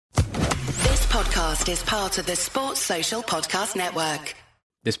podcast is part of the Sports Social Podcast Network.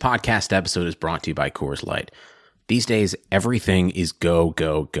 This podcast episode is brought to you by Coors Light. These days, everything is go,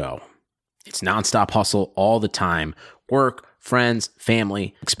 go, go. It's nonstop hustle all the time. Work, friends,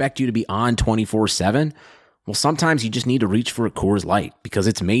 family expect you to be on 24/7. Well, sometimes you just need to reach for a Coors Light because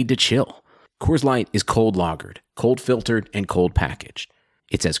it's made to chill. Coors Light is cold lagered, cold filtered, and cold packaged.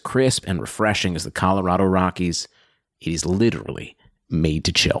 It's as crisp and refreshing as the Colorado Rockies. It is literally made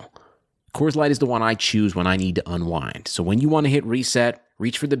to chill. Coors Light is the one I choose when I need to unwind. So when you want to hit reset,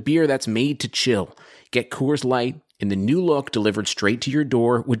 reach for the beer that's made to chill. Get Coors Light in the new look delivered straight to your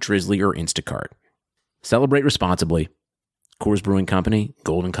door with Drizzly or Instacart. Celebrate responsibly. Coors Brewing Company,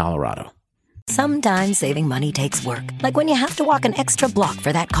 Golden, Colorado. Sometimes saving money takes work, like when you have to walk an extra block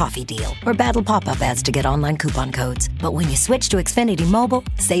for that coffee deal or battle pop-up ads to get online coupon codes. But when you switch to Xfinity Mobile,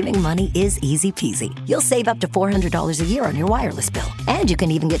 saving money is easy peasy. You'll save up to $400 a year on your wireless bill. And you can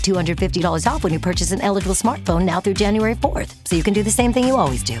even get $250 off when you purchase an eligible smartphone now through January 4th. So you can do the same thing you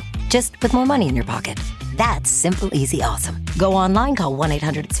always do, just with more money in your pocket. That's simple, easy, awesome. Go online, call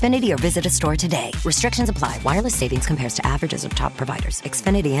 1-800-XFINITY or visit a store today. Restrictions apply. Wireless savings compares to averages of top providers.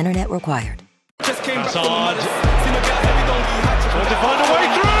 Xfinity Internet required. Just came back hard. Trying to find a way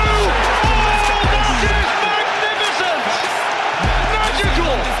through. Oh, that is magnificent!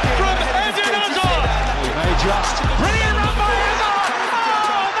 Magical from Eden Hazard. He may just brilliant run by Hazard.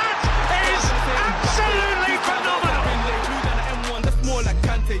 Oh, that is absolutely phenomenal. That's more like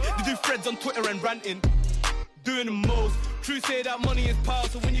Kante. They do threads on Twitter and ranting. Doing the most. True say that money is power,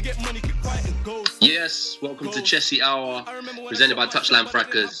 so when you get money, keep quiet and go. Yes, welcome to Chelsea Hour, presented by Touchline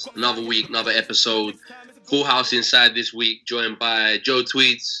Frackers. Another week, another episode. Full house inside this week, joined by Joe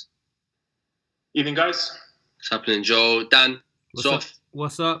Tweeds. Evening, guys. What's happening, Joe? Dan, Soft.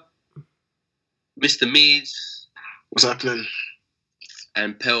 What's up? Mr. Meads. What's happening?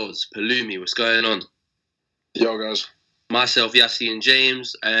 And Pels, Palumi. What's going on? Yo, guys. Myself, Yassi, and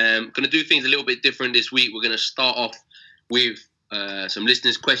James. Going to do things a little bit different this week. We're going to start off with some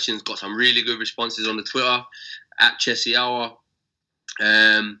listeners' questions. Got some really good responses on the Twitter at Chelsea Hour.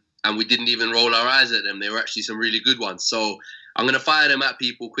 And we didn't even roll our eyes at them. They were actually some really good ones. So I'm going to fire them at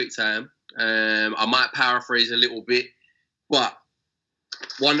people quick time. I might paraphrase a little bit. But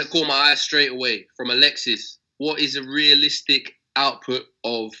one that caught my eye straight away from Alexis. What is a realistic output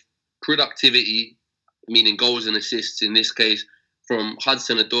of productivity, meaning goals and assists in this case, from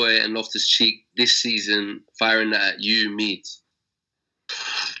Hudson-Odoi and Loftus-Cheek this season? Firing that at you, Meads.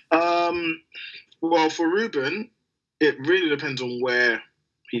 Well, for Ruben, it really depends on where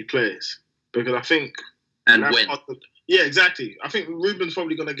he plays. Because I think... And when. Yeah, exactly. I think Ruben's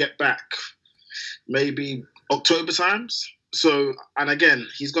probably going to get back maybe October times. So, and again,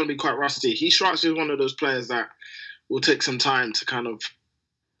 he's going to be quite rusty. He strikes as one of those players that will take some time to kind of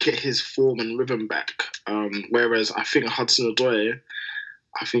get his form and rhythm back. Whereas I think Hudson-Odoi,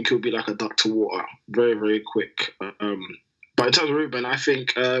 I think he'll be like a duck to water, very, very quick. But in terms of Ruben, I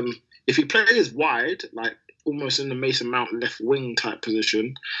think if he plays wide, like almost in the Mason Mount left wing type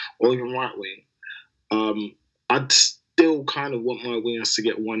position, or even right wing, I'd still kind of want my wingers to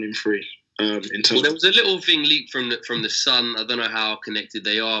get 1 in 3. In terms well, there was a little thing leaked from the Sun. I don't know how connected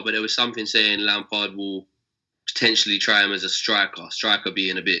they are, but there was something saying Lampard will potentially try him as a striker. Striker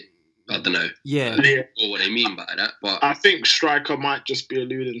being a bit, I don't know. Yeah. What they mean by that. But I think striker might just be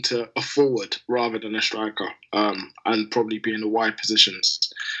alluding to a forward rather than a striker, and probably be in the wide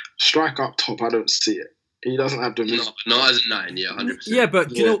positions. Striker up top, I don't see it. He doesn't have the... Not as a 9, yeah, 100%. Yeah, but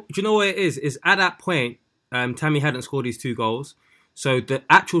do you know what it is? Is at that point, Tammy hadn't scored these 2 goals. So the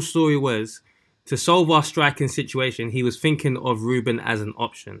actual story was, to solve our striking situation, he was thinking of Ruben as an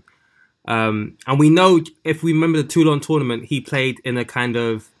option. And we know, if we remember the Toulon tournament, he played in a kind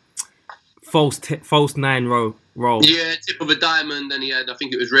of false 9 role. Yeah, tip of a diamond, and he had, I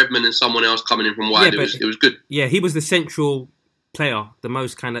think it was Redmond and someone else coming in from wide. Yeah, it was good. Yeah, he was the central player, the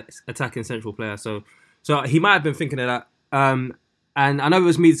most kind of attacking central player. So he might have been thinking of that. And I know it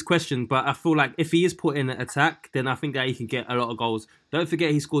was Mead's question, but I feel like if he is put in an attack, then I think that he can get a lot of goals. Don't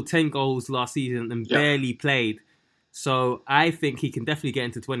forget he scored 10 goals last season and barely played. So I think he can definitely get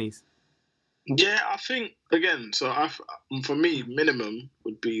into 20s. Yeah, I think, again, for me, minimum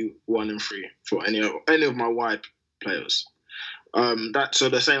would be 1 in 3 for any of my wide players. So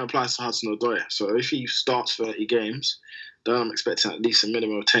the same applies to Hudson-Odoi. So if he starts 30 games, then I'm expecting at least a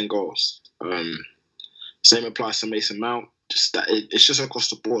minimum of 10 goals. Same applies to Mason Mount. It's just across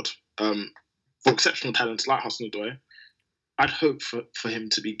the board. For exceptional talents like Hudson-Odoi, I'd hope for him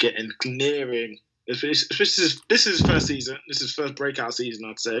to be nearing. This is his first season. This is his first breakout season,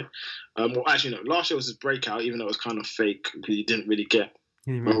 I'd say. Well, actually, no. Last year was his breakout, even though it was kind of fake because he didn't really get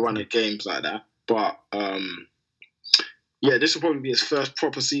run of games like that. But yeah, this will probably be his first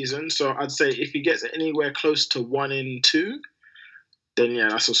proper season. So I'd say if he gets anywhere close to 1 in 2, then yeah,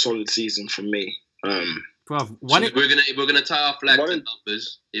 that's a solid season for me. Bruv, we're gonna tie our flag to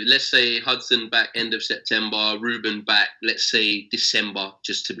numbers. If, let's say Hudson back end of September, Ruben back, let's say December,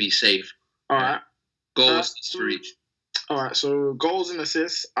 just to be safe. All right. Goals for each. All right, so goals and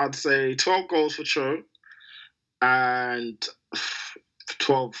assists, I'd say 12 goals for Cho and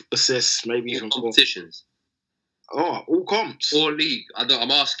 12 assists, maybe even more. Competitions. Oh, all comps. Or league.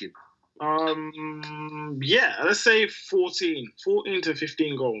 I'm asking. Yeah, let's say 14 to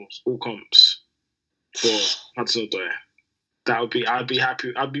 15 goals, all comps for Hudson-Odoi. I'd be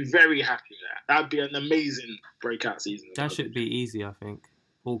happy. I'd be very happy with that. That'd be an amazing breakout season. That should be easy, I think.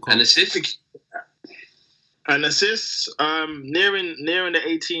 All comps. And assists? And assists, nearing the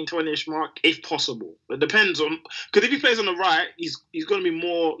 18, 20-ish mark, if possible. It depends on... Because if he plays on the right, he's going to be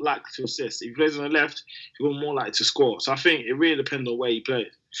more likely to assist. If he plays on the left, he's going to be more likely to score. So I think it really depends on where he plays.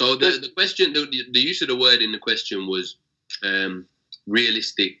 So the question, the use of the word in the question was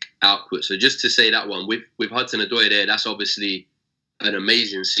realistic output. So just to say that one, with Hudson-Odoi there, that's obviously an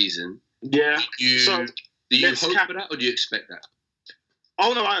amazing season. Yeah. Do you hope for that or do you expect that?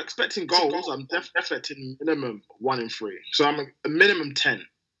 Oh no, I'm expecting goals. I'm expecting minimum 1 in 3. So I'm a minimum 10.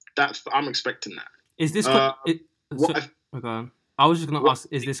 I'm expecting that. Is this? Okay. I was just going to ask: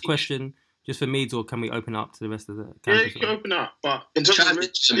 is this question just for Meads, or can we open up to the rest of the campus? Yeah, you can open up. But in terms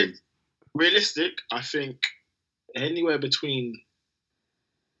of realistic, I think anywhere between.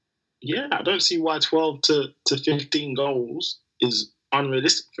 Yeah, I don't see why 12 to 15 goals is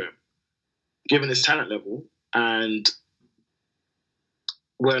unrealistic for him, given his talent level and.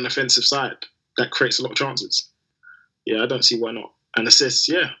 We're an offensive side that creates a lot of chances. Yeah, I don't see why not. And assists,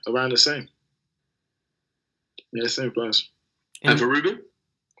 yeah, around the same. Yeah, same players. And for Ruben?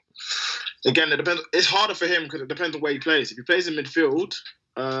 Again, it depends. It's harder for him because it depends on where he plays. If he plays in midfield,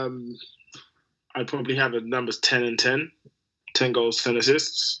 I'd probably have the numbers 10 and 10. 10 goals, 10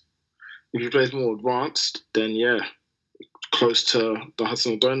 assists. If he plays more advanced, then yeah, close to the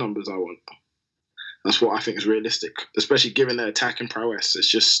Hudson-Odoi numbers I want. That's what I think is realistic, especially given their attacking prowess. It's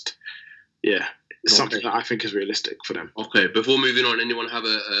just, yeah, it's something that I think is realistic for them. Okay, before moving on, anyone have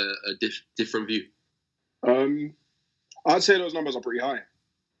a different view? I'd say those numbers are pretty high.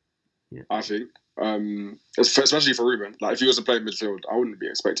 Yeah. I think, especially for Ruben. Like, if he was to play midfield, I wouldn't be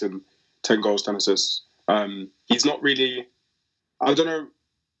expecting 10 goals, 10 assists. He's not really. I don't know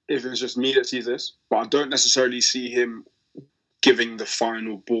if it's just me that sees this, but I don't necessarily see him giving the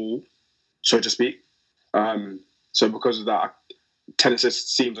final ball, so to speak. So because of that, 10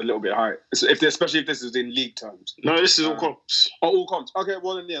 assists seems a little bit high. Especially if this is in league terms. No, this is all comps. Oh, all comps. Okay,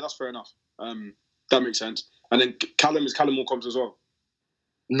 well then, yeah, that's fair enough. That makes sense. And then Callum all comps as well.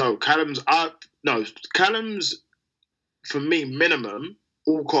 No, Callum's for me minimum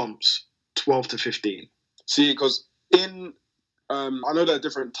all comps 12 to 15. See, because in I know there are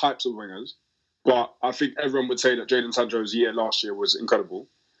different types of wingers, but I think everyone would say that Jadon Sancho's year last year was incredible.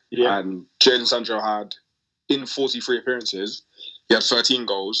 Yeah. And Jadon Sancho had, in 43 appearances, he had 13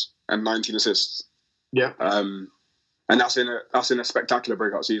 goals and 19 assists. Yeah. And that's in a spectacular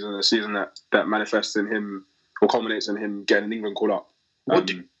breakout season, a season that manifests in him or culminates in him getting an England call up. But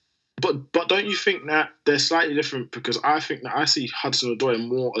don't you think that they're slightly different? Because I think that I see Hudson-Odoi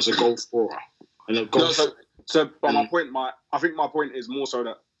more as a goal scorer and a goal. But I think my point is more so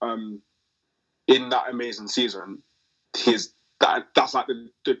that in that amazing season, that's like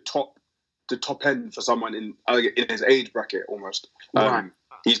the top end for someone in his age bracket almost. Right.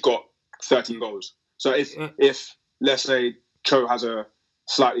 He's got 13 goals. So if let's say Cho has a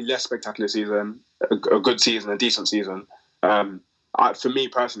slightly less spectacular season, a good season, a decent season, for me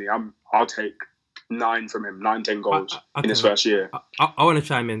personally, I'll take 9 from him, 10 goals in his first year. I want to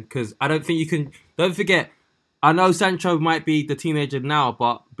chime in because I don't think you can. Don't forget, I know Sancho might be the teenager now,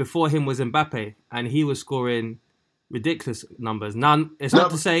 but before him was Mbappe, and he was scoring ridiculous numbers. Now, it's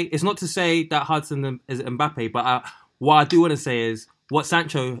not to say that Hudson is Mbappe, but what I do want to say is what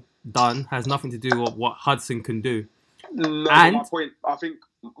Sancho done has nothing to do with what Hudson can do. No, my point. I think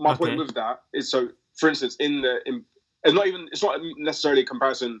my point with that is, so for instance, it's not necessarily a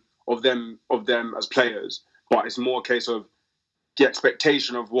comparison of them as players, but it's more a case of the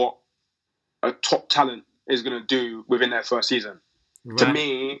expectation of what a top talent is going to do within their first season. Right. To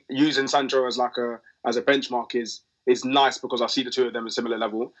me, using Sancho as a benchmark is nice because I see the two of them at a similar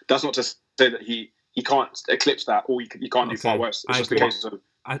level. That's not to say that he can't eclipse that or he can't do far worse. It's just the case of.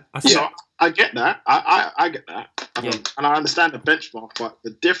 So I get that. I get that. And I understand the benchmark, but the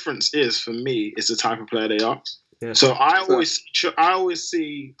difference is, for me, is the type of player they are. Yeah. So I always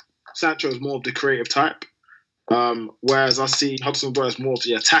see Sancho as more of the creative type, whereas I see Hudson-Odoi as more of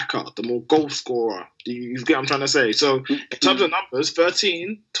the attacker, the more goal scorer. You get what I'm trying to say? So in terms of numbers,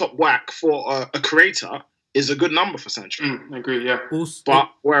 13 top whack for a creator is a good number for Sancho. I agree, yeah.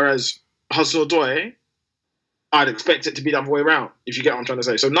 But whereas Hudson-Odoi, I'd expect it to be the other way around, if you get what I'm trying to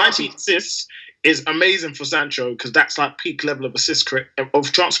say. So 19 assists is amazing for Sancho because that's like peak level of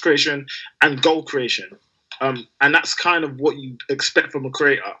of chance creation and goal creation. And that's kind of what you expect from a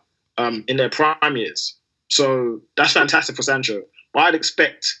creator in their prime years. So that's fantastic for Sancho. But I'd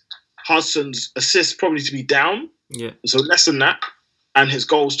expect Hudson's assists probably to be down. Yeah. So less than that. And his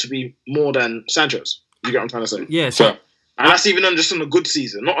goals to be more than Sancho's. You get what I'm trying to say? Yeah. So, and that's even just on a good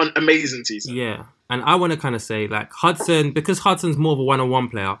season, not an amazing season. Yeah. And I want to kind of say, like, Hudson, because Hudson's more of a one-on-one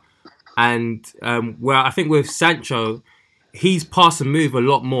player, and where I think with Sancho, he's pass and move a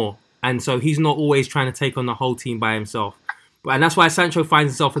lot more. And so he's not always trying to take on the whole team by himself. And that's why Sancho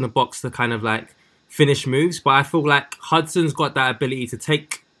finds himself in the box to kind of, like, finish moves. But I feel like Hudson's got that ability to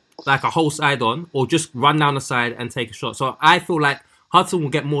take, like, a whole side on or just run down the side and take a shot. So I feel like Hudson will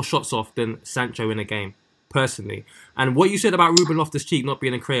get more shots off than Sancho in a game, personally. And what you said about Ruben Loftus-Cheek not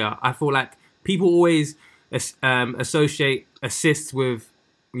being a creator, I feel like people always associate assists with,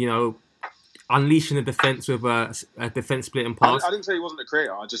 you know, unleashing the defense with a defense split and pass. I didn't say he wasn't a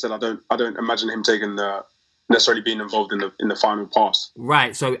creator. I just said I don't imagine him taking necessarily being involved in the final pass.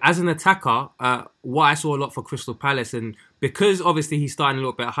 Right. So as an attacker, what I saw a lot for Crystal Palace, and because obviously he's starting a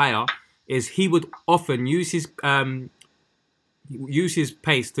little bit higher, is he would often use his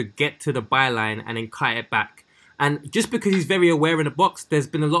pace to get to the byline and then cut it back. And just because he's very aware in the box, there's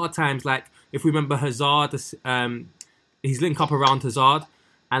been a lot of times, like, if we remember Hazard, he's linked up around Hazard,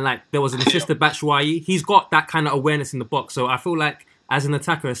 and like there was an assist to Batshuayi. He's got that kind of awareness in the box. So I feel like as an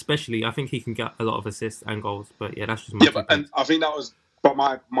attacker especially, I think he can get a lot of assists and goals. But yeah, that's just my and I think that was, but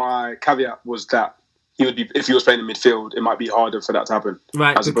my caveat was that he would be, if he was playing in midfield, it might be harder for that to happen.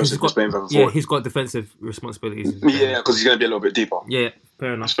 Right, as opposed to just playing further Yeah, forward. he's got defensive responsibilities. Yeah, because he's going to be a little bit deeper. Yeah,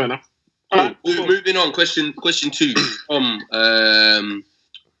 fair enough. That's fair enough. Moving on, question 2 from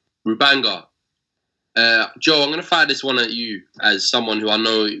Rubanga. Joe, I'm going to fire this one at you as someone who I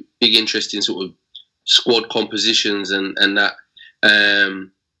know big interest in sort of squad compositions and that,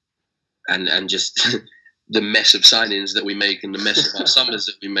 and just the mess of signings that we make and the mess of our summers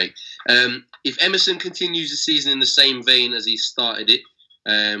that we make. If Emerson continues the season in the same vein as he started it,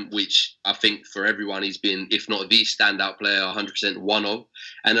 which I think for everyone he's been, if not the standout player, 100% one of,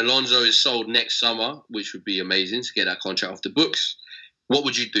 and Alonso is sold next summer, which would be amazing to get that contract off the books, what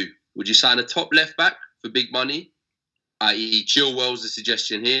would you do? Would you sign a top left back for big money, i.e. Chilwell's the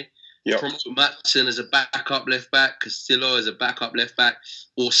suggestion here, promote Maatsen as a backup left back, Castillo as a backup left back,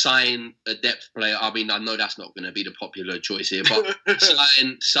 or sign a depth player? I mean, I know that's not going to be the popular choice here, but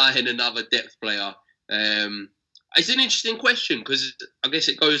sign another depth player. It's an interesting question because I guess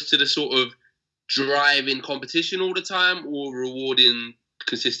it goes to the sort of driving competition all the time or rewarding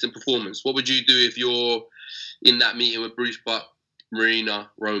consistent performance. What would you do if you're in that meeting with Bruce Buck, Marina,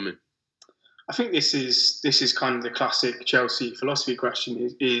 Roman? I think this is kind of the classic Chelsea philosophy question.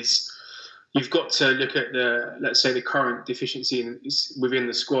 Is you've got to look at the current deficiency within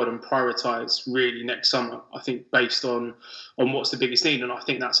the squad and prioritise really next summer. I think based on what's the biggest need, and I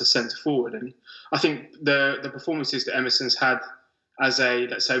think that's a centre forward. And I think the performances that Emerson's had as a,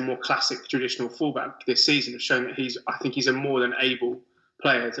 let's say, more classic traditional fullback this season have shown that he's a more than able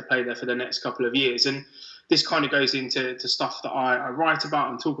player to play there for the next couple of years. And this kind of goes into stuff that I write about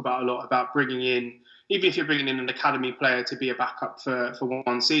and talk about a lot, about bringing in, even if you're bringing in an academy player to be a backup for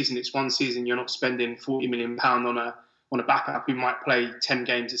one season, it's one season. You're not spending £40 million on a backup who might play 10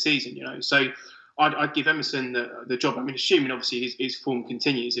 games a season, you know. So I'd give Emerson the job. I mean, assuming obviously his form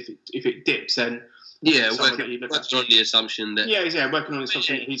continues. If it dips, then working on the assumption that working on the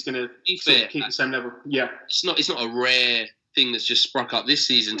assumption that he's going to keep the same level. Yeah, it's not a rare thing that's just sprung up this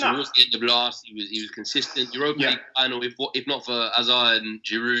season. No. Towards the end of last, he was consistent. Europa League final, if not for Hazard and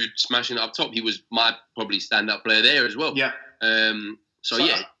Giroud smashing it up top, he was my probably stand-up player there as well. Yeah.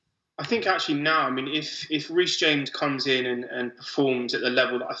 I think actually now, I mean, if Reece James comes in and performs at the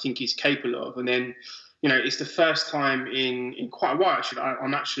level that I think he's capable of, and then, you know, it's the first time in quite a while, actually,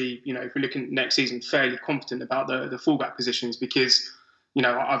 I'm actually, you know, if we're looking next season, fairly confident about the fullback positions because, you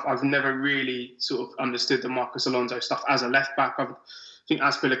know, I've never really sort of understood the Marcos Alonso stuff as a left back. I think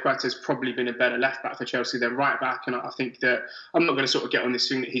Azpilicueta has probably been a better left back for Chelsea than right back, and I think that I'm not going to sort of get on this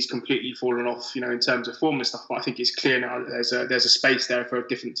thing that he's completely fallen off, you know, in terms of form and stuff. But I think it's clear now that there's a space there for a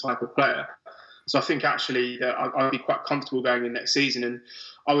different type of player. So I think actually that I'd be quite comfortable going in next season, and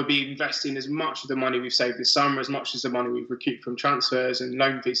I would be investing as much of the money we've saved this summer, as much as the money we've recouped from transfers and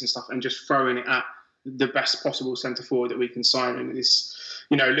loan fees and stuff, and just throwing it at the best possible centre forward that we can sign. And this,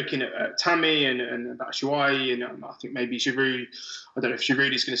 looking at Tammy and Batshuayi, and I think maybe Giroud. I don't know if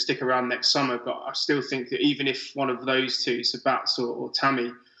Giroud is going to stick around next summer, but I still think that even if one of those two, Sabats or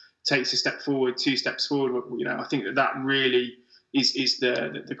Tammy, takes a step forward, 2 steps forward, I think that really is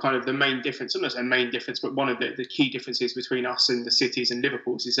the kind of the main difference. I'm not saying main difference, but one of the key differences between us and the Cities and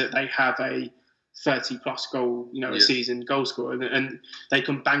Liverpool's is that they have a 30-plus goal, a season goal scorer, and they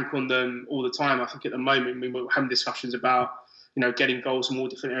can bank on them all the time. I think at the moment we're having discussions about getting goals from all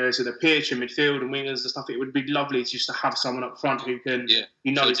different areas of the pitch and midfield and wingers and stuff. It would be lovely just to have someone up front who can,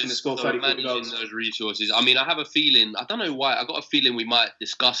 he's going to score 30 goals. Those resources. I mean, I have a feeling. I don't know why. I got a feeling we might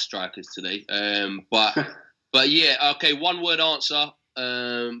discuss strikers today. But yeah, okay. One word answer.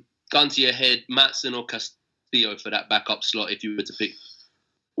 Gun to your head: Maatsen or Castillo for that backup slot if you were to pick.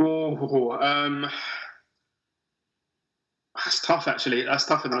 That's tough. Actually, that's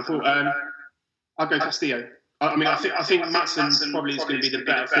tougher than I thought. I'll go Castillo. I mean, I think Maatsen probably is going to be the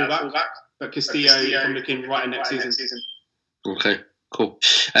better fullback, but Castillo, I'm looking right in next season. Okay, cool.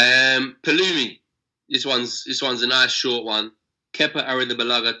 Palumi, this one's a nice short one. Kepa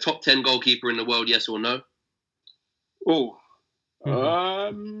Arrizabalaga, top 10 goalkeeper in the world, yes or no?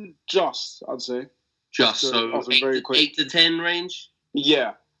 Just, I'd say. Just, so 8 to 10 range?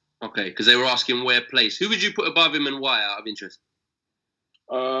 Yeah. Okay, because they were asking where place. Who would you put above him and why, out of interest?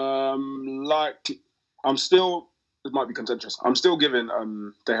 I'm still, it might be contentious, I'm still giving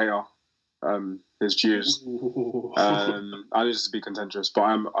De Gea his dues. I know this to be contentious, but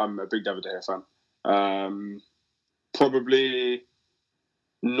I'm a big David De Gea fan. Probably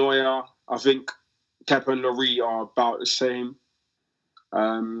Neuer. I think Kepa and Lloris are about the same.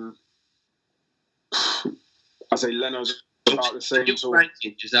 I say Leno's about the same. Just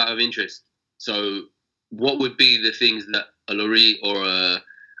out of interest. So what would be the things that a Lloris or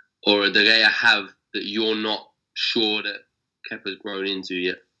a De Gea have that you're not sure that Kepa's grown into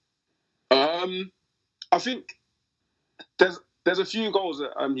yet? I think there's a few goals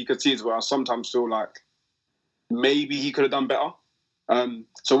that he concedes where I sometimes feel like maybe he could have done better.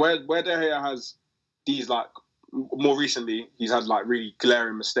 So where De Gea has these, like, more recently, he's had like really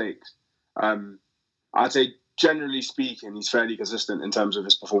glaring mistakes. I'd say generally speaking, he's fairly consistent in terms of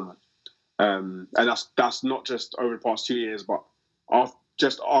his performance. And that's not just over the past 2 years, but off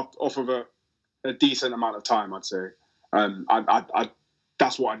of a decent amount of time, I'd say.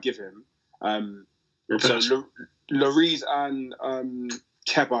 That's what I'd give him. So Lloris and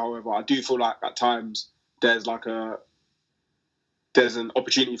Kepa, however, I do feel like at times there's an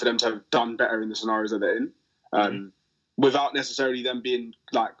opportunity for them to have done better in the scenarios that they're in, without necessarily them being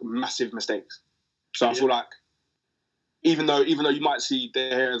like massive mistakes. So I feel like even though you might see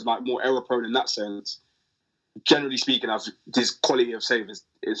De Gea as like more error prone in that sense, generally speaking, his quality of save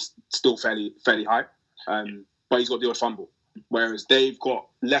is still fairly high. But he's got the odd fumble, whereas they've got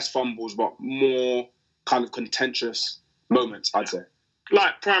less fumbles but more kind of contentious moments, I'd say.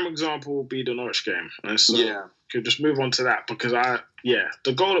 Like, prime example would be the Norwich game. And so could just move on to that because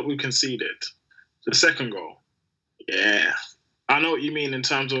the goal that we conceded, the second goal, I know what you mean in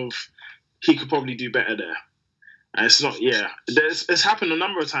terms of he could probably do better there. And it's not, it's happened a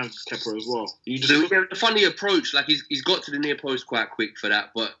number of times with Kepa as well. A funny approach, like he's got to the near post quite quick for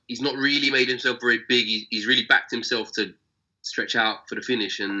that, but he's not really made himself very big. He's really backed himself to stretch out for the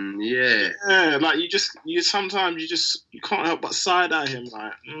finish, and like you sometimes you can't help but side eye him,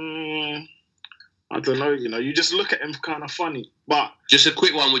 like I don't know, you just look at him kind of funny. But just a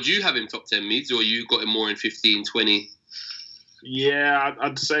quick one, would you have him top 10 mids, or you got him more in 15, 20? Yeah,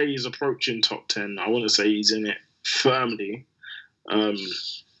 I'd say he's approaching top 10. I wouldn't say he's in it firmly.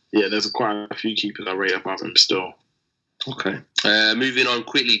 There's quite a few keepers I rate above him still. Okay. Moving on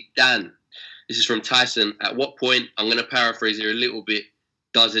quickly, Dan. This is from Tyson. At what point, I'm going to paraphrase here a little bit,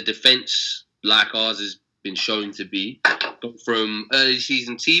 does a defence like ours has been shown to be go from early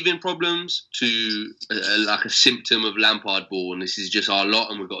season teething problems to like a symptom of Lampard ball, and this is just our lot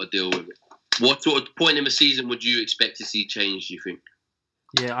and we've got to deal with it? What sort of point in the season would you expect to see change, do you think?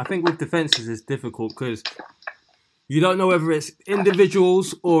 Yeah, I think with defences it's difficult because you don't know whether it's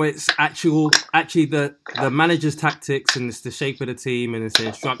individuals or it's actually the manager's tactics, and it's the shape of the team and it's the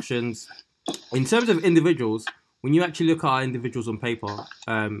instructions. In terms of individuals, when you actually look at our individuals on paper,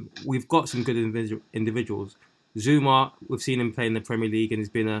 we've got some good individuals. Zuma, we've seen him play in the Premier League and he's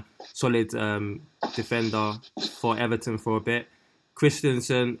been a solid defender for Everton for a bit.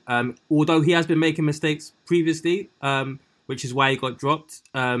 Christensen, although he has been making mistakes previously, which is why he got dropped,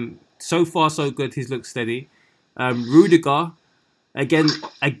 so far so good. He's looked steady. Rudiger,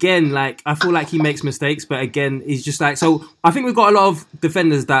 again, like I feel like he makes mistakes, but again, he's just like, so I think we've got a lot of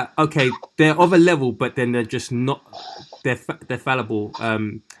defenders that, okay, they're of a level, but then they're just not, they're fallible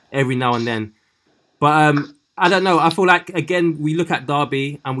every now and then. But I don't know. I feel like, again, we look at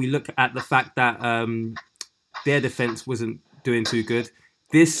Derby and we look at the fact that their defence wasn't doing too good.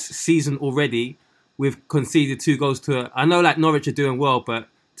 This season already, we've conceded 2 goals to, I know like Norwich are doing well, but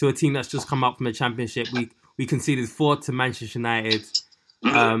to a team that's just come up from the Championship, we conceded 4 to Manchester United.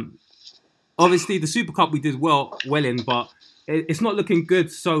 Obviously, the Super Cup we did well in, but it's not looking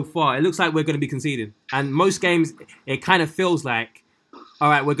good so far. It looks like we're going to be conceding. And most games, it kind of feels like, all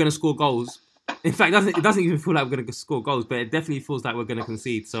right, we're going to score goals. In fact, it doesn't even feel like we're going to score goals, but it definitely feels like we're going to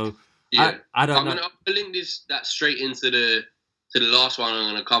concede. So yeah. I don't know. I'm going to link that straight into the last one I'm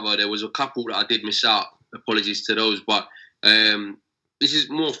going to cover. There was a couple that I did miss out. Apologies to those. But this is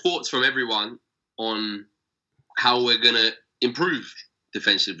more thoughts from everyone on how we're going to improve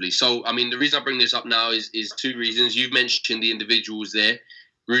defensively. So, I mean, the reason I bring this up now is 2 reasons. You've mentioned the individuals there,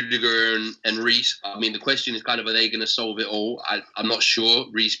 Rudiger and Reece. I mean, the question is kind of, are they going to solve it all? I'm not sure.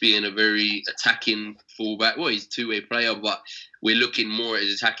 Reece being a very attacking fullback. Well, he's a 2-way player, but we're looking more at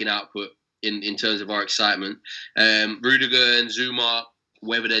his attacking output in terms of our excitement. Rudiger and Zuma,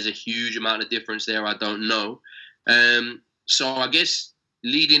 whether there's a huge amount of difference there, I don't know. So I guess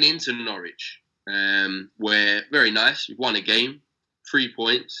leading into Norwich, where very nice, we've won a game, 3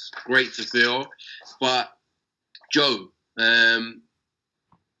 points, great to feel. But Joe,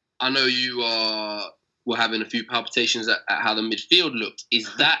 I know you were having a few palpitations at how the midfield looked. Is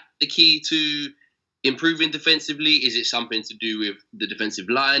that the key to improving defensively? Is it something to do with the defensive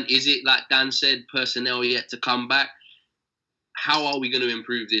line? Is it, like Dan said, personnel yet to come back? How are we going to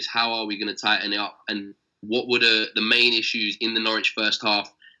improve this? How are we going to tighten it up? And what were the main issues in the Norwich first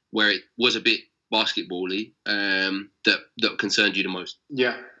half where it was a bit basketball-y that concerned you the most?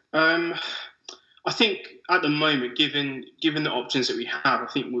 Yeah. I think at the moment, given the options that we have, I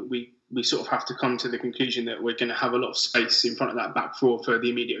think we sort of have to come to the conclusion that we're going to have a lot of space in front of that back four for the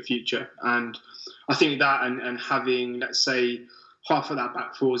immediate future. And I think that and having, let's say, half of that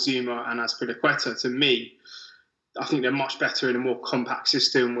back four, Zuma and Azpilicueta, to me, I think they're much better in a more compact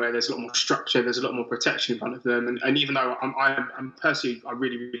system where there's a lot more structure, there's a lot more protection in front of them. And even though I'm personally, I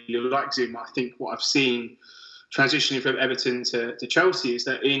really, really like Zuma, I think what I've seen transitioning from Everton to Chelsea is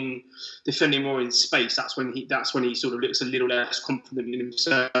that in defending more in space, that's when he sort of looks a little less confident in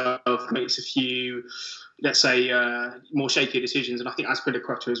himself, makes a few, let's say, more shaky decisions. And I think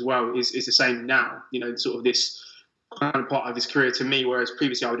Azpilicueta as well is the same now. You know, sort of this kind of part of his career to me, whereas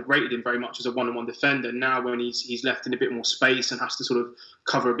previously I would have rated him very much as a one-on-one defender. Now when he's left in a bit more space and has to sort of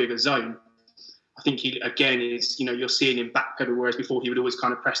cover a bigger zone, I think he again is, you know, you're seeing him backpedal, whereas before he would always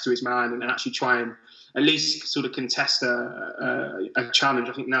kind of press to his man and actually try and at least sort of contest a challenge.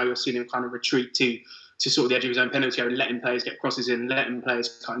 I think now you're seeing him kind of retreat to sort of the edge of his own penalty area and letting players get crosses in, letting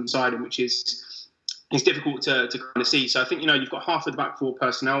players cut inside him, which is difficult to kind of see. So I think, you know, you've got half of the back four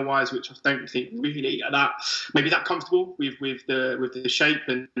personnel wise, which I don't think really are that comfortable with the shape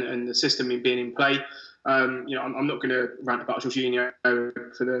and the system being in play. You know, I'm not going to rant about Jorginho for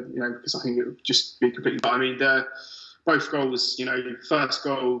the, you know, because I think it would just be completely. But I mean, both goals, you know, first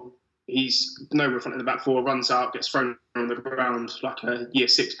goal, he's nowhere in front of the back four, runs out, gets thrown on the ground like a year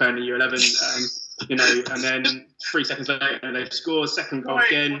 6 player in a year 11, you know, and then 3 seconds later they score, second goal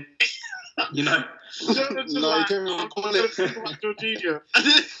again, you know. No, you can't call it Jorginho.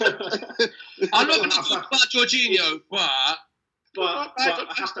 I'm not going to talk about Jorginho, but I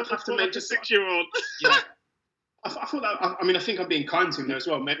have to make a 6-year-old. Yeah. I thought that. I mean, I think I'm being kind to him there as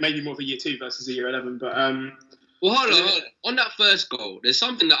well. Maybe more of a year 2 versus a year 11, but. Well, hold on. On that first goal, there's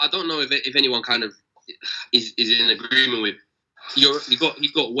something that I don't know if anyone kind of is in agreement with. He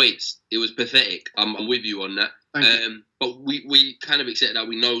got wasted. It was pathetic. I'm with you on that. But we kind of accept that.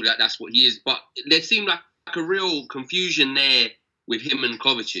 We know that that's what he is. But there seemed like a real confusion there with him and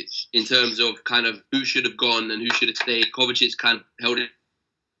Kovacic in terms of kind of who should have gone and who should have stayed. Kovacic kind of held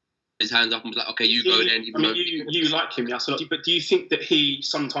his hands up and was like, okay, you go then. I mean, you like him, yes, but do you think that he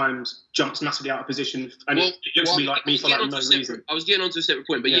sometimes jumps massively out of position? And it looks to me like me for like no reason. I was getting onto a separate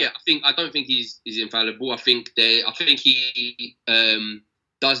point, but yeah, I don't think he's infallible. I think he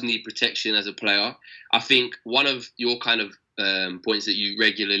does need protection as a player. I think one of your kind of points that you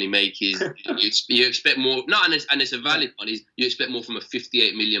regularly make is you expect more. No, and it's a valid one. Is you expect more from a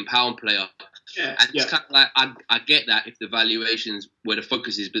 £58 million player. Yeah, and it's kind of like I get that if the valuation's where the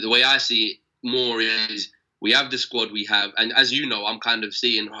focus is, but the way I see it more is we have the squad we have, and as you know, I'm kind of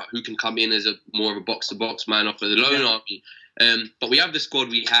seeing who can come in as more of a box-to-box man off of the loan army. But we have the squad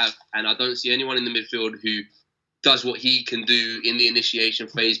we have, and I don't see anyone in the midfield who does what he can do in the initiation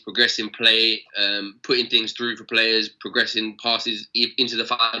phase, progressing play, putting things through for players, progressing passes into the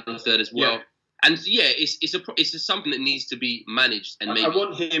final third as well. Yeah. And it's something that needs to be managed. And maybe I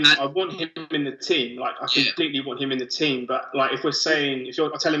want him in the team. Like I completely want him in the team. But like if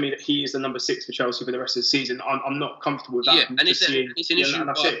you're telling me that he is the number 6 for Chelsea for the rest of the season, I'm not comfortable with that. Yeah, and it's an issue. And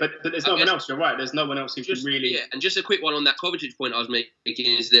that's it. But there's no one else. You're right. There's no one else who can really. Yeah, and just a quick one on that Kovacic point I was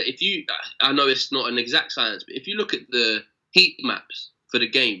making is that I know it's not an exact science, but if you look at the heat maps for the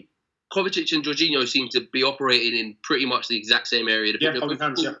game, Kovacic and Jorginho seem to be operating in pretty much the exact same area.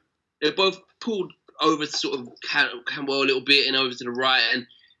 They're both pulled over to sort of Campbell a little bit and over to the right.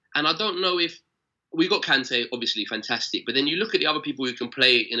 And I don't know if... We got Kante, obviously fantastic. But then you look at the other people who can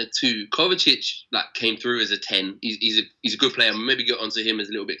play in a 2. Kovacic came through as a 10. He's a good player. Maybe get onto him as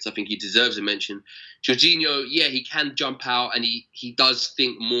a little bit because I think he deserves a mention. Jorginho, he can jump out and he does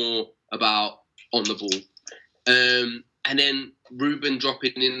think more about on the ball. And then Ruben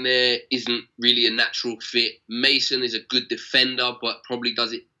dropping in there isn't really a natural fit. Mason is a good defender, but probably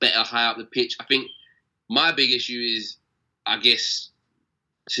does it better high up the pitch. I think my big issue is, I guess,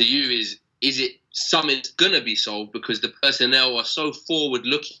 to you is it something that's going to be solved because the personnel are so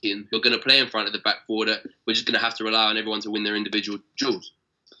forward-looking who are going to play in front of the back four that we're just going to have to rely on everyone to win their individual duels?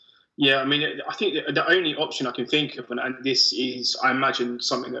 Yeah, I mean, I think the only option I can think of, and this is, I imagine,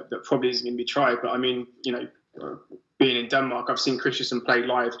 something that probably isn't going to be tried, but I mean, being in Denmark, I've seen Christensen play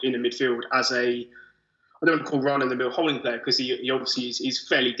live in the midfield as I don't want to call Ron in the middle holding player because he obviously is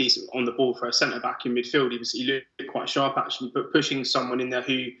fairly decent on the ball for a centre back in midfield. He looked quite sharp actually, but pushing someone in there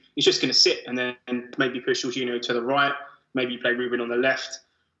who is just going to sit and then maybe push Jorginho to the right, maybe play Ruben on the left.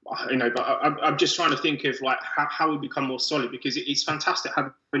 But I'm just trying to think of like how we become more solid because it's fantastic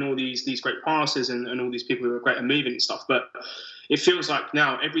having all these great passes and all these people who are great at moving and stuff. But it feels like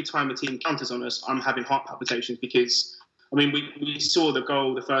now every time a team counters on us, I'm having heart palpitations because, I mean, we saw the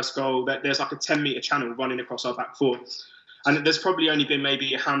first goal, that there's like a 10-metre channel running across our back four. And there's probably only been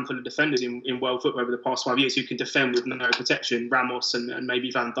maybe a handful of defenders in world football over the past 5 years who can defend with no protection, Ramos and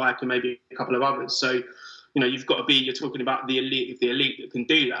maybe Van Dijk and maybe a couple of others. So, you've got to you're talking about the elite of the elite that can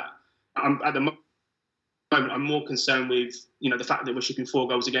do that. At the moment, I'm more concerned with, the fact that we're shipping 4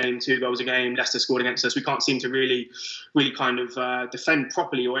 goals a game, 2 goals a game, Leicester scored against us. We can't seem to really kind of defend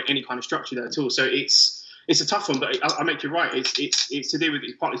properly or any kind of structure there at all. So it's a tough one, but I make you right. It's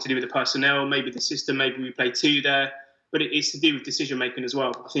partly to do with the personnel, maybe the system, maybe we play 2 there, but it's to do with decision making as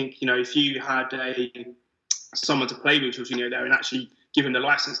well. I think, if you had someone to play with Jorginho there and actually given the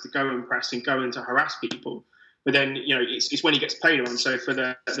license to go and press and go in to harass people, but then, it's when he gets played on. So for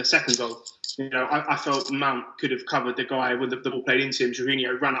the second goal, I felt Mount could have covered the guy when the ball played into him.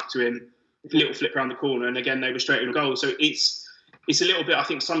 Jorginho ran up to him, a little flip around the corner, and again, they were straight in a goal. So it's a little bit, I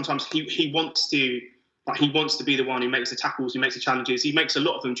think sometimes he wants to be the one who makes the tackles, who makes the challenges. He makes a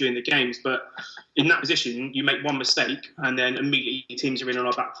lot of them during the games, but in that position, you make one mistake and then immediately teams are in on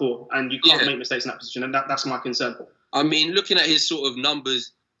our back four, and you can't make mistakes in that position, and that's my concern. I mean, looking at his sort of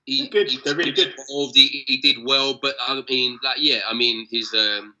numbers, they're really good. He did well, but I mean,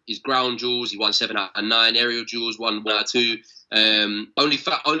 his ground duels, he won 7 out of 9. Aerial duels, 1 out of 2.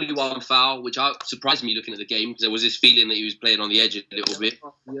 Only one foul, which surprised me looking at the game because there was this feeling that he was playing on the edge a little bit.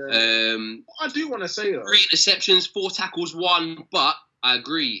 Yeah. I do want to say though, 3 interceptions, 4 tackles, 1. But I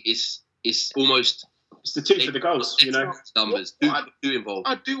agree, it's almost it's the 2 for the goals. Numbers 2 involved.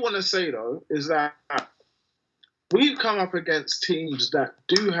 I do want to say though is that we've come up against teams that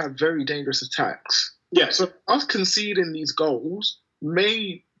do have very dangerous attacks. Yeah. So us conceding these goals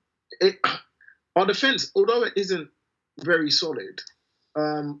our defence, although it isn't very solid,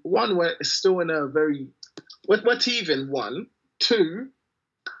 one, we're still in a very... We're teething, 1. 2,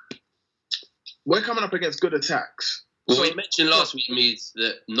 we're coming up against good attacks. Well, we mentioned last week, Meads,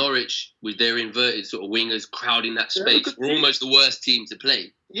 that Norwich, with their inverted sort of wingers crowding that space, were almost the worst team to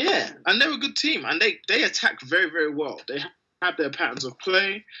play. Yeah, and they're a good team, and they attack very, very well. They have their patterns of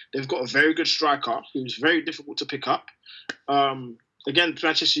play. They've got a very good striker who's very difficult to pick up. Again,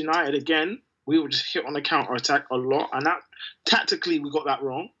 Manchester United, we would just hit on the counter-attack a lot, and that tactically we got that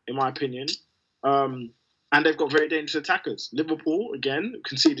wrong, in my opinion. And they've got very dangerous attackers. Liverpool, again,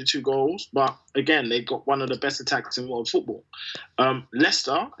 conceded 2 goals, but again, they've got one of the best attackers in world football.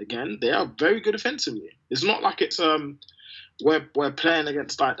 Leicester, again, they are very good offensively. It's not like it's we're playing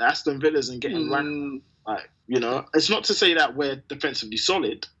against like the Aston Villas and getting run. It's not to say that we're defensively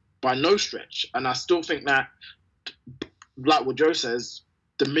solid by no stretch, and I still think that, like what Joe says,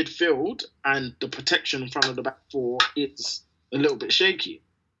 the midfield and the protection in front of the back four is a little bit shaky.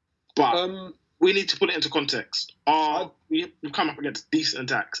 But we need to put it into context. We've come up against decent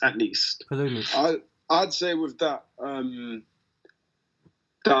attacks, at least. I'd say with that,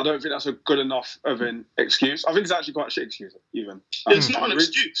 that I don't think that's a good enough of an excuse. I think it's actually quite a shit excuse, even. It's not an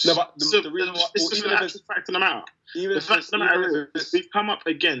excuse. No, but the reason why... It's just the fact of the matter. The fact of the matter is we've come up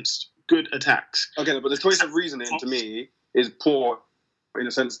against good attacks. Okay, but the choice of reasoning, to me, is poor in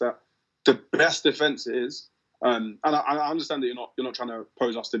the sense that the best defence is... and I understand that you're not trying to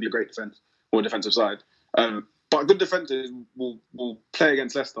pose us to be a great defence or a defensive side. But good defenders will play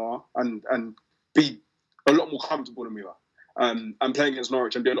against Leicester and be a lot more comfortable than we were. And playing against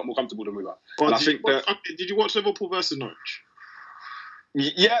Norwich and be a lot more comfortable than we were. And I think did you watch Liverpool versus Norwich?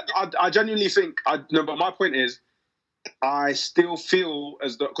 Yeah, I genuinely think... No, but my point is, I still feel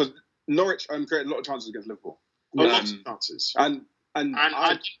as though... Because Norwich created a lot of chances against Liverpool. A lot of chances. And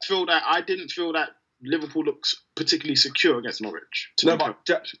I didn't feel that Liverpool looks particularly secure against Norwich.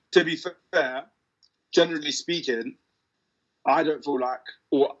 To be fair, generally speaking, I don't feel like...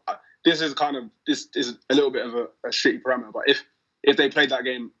 This is a little bit of a shitty parameter, but if they played that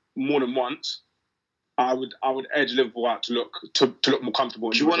game more than once, I would edge Liverpool out to look more comfortable.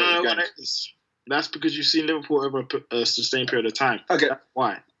 Do you want to know what it is? That's because you've seen Liverpool over a sustained period of time. Okay, that's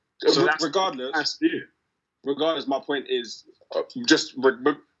why. So regardless, my point is just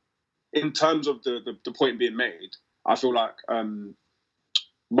in terms of the point being made. I feel like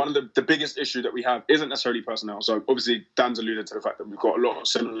one of the biggest issue that we have isn't necessarily personnel. So obviously Dan's alluded to the fact that we've got a lot of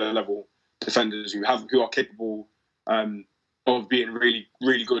similar level defenders who are capable of being really,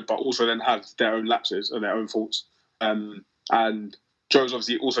 really good, but also then have their own lapses or their own faults. And Joe's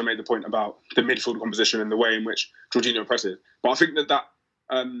obviously also made the point about the midfield composition and the way in which Jorginho presses. But I think that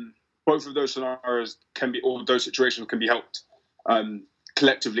both of those scenarios or those situations can be helped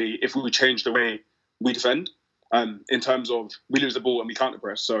collectively if we change the way we defend. In terms of we lose the ball and we counter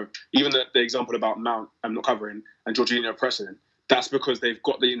press. So even the example about Mount not covering and Jorginho pressing, that's because they've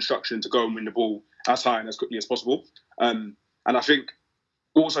got the instruction to go and win the ball as high and as quickly as possible. And I think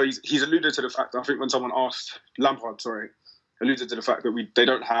also he's alluded to the fact, I think when someone asked Lampard, alluded to the fact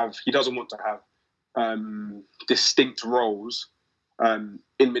that he doesn't want to have distinct roles in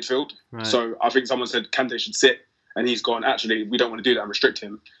midfield. Right. So I think someone said Kante should sit. And he's gone, actually, we don't want to do that and restrict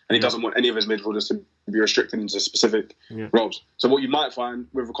him. And he doesn't want any of his midfielders to be restricted into specific roles. So what you might find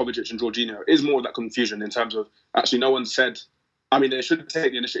with Kovacic and Jorginho is more of that confusion in terms of, actually, no one said... I mean, they should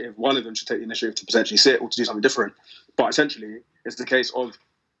take the initiative. One of them should take the initiative to potentially sit or to do something different. But essentially, it's the case of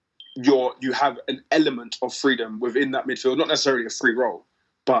you have an element of freedom within that midfield, not necessarily a free role,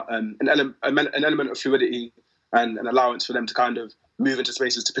 but an element of fluidity and an allowance for them to kind of move into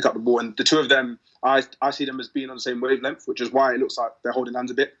spaces to pick up the ball. And the two of them, I see them as being on the same wavelength, which is why it looks like they're holding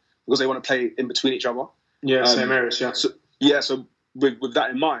hands a bit, because they want to play in between each other. Yeah, same areas, yeah. So with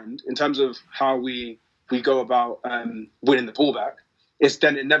that in mind, in terms of how we go about winning the ball back, it's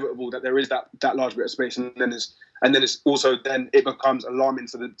then inevitable that there is that large bit of space, and then it's also it becomes alarming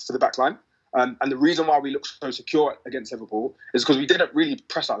for the back line. And the reason why we look so secure against Liverpool is because we didn't really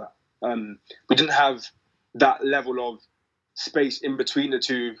press like that. We didn't have that level of space in between the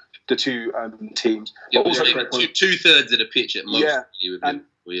two teams. Yeah, but also 2/3 of the pitch at most.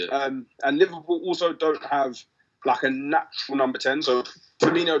 Yeah, and Liverpool also don't have like a natural number 10. So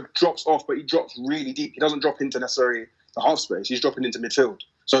Firmino drops off, but he drops really deep. He doesn't drop into necessarily the half space. He's dropping into midfield.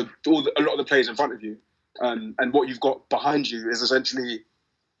 So a lot of the players in front of you, and what you've got behind you is essentially,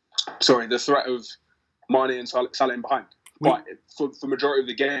 the threat of Mane and Salah in behind. But for majority of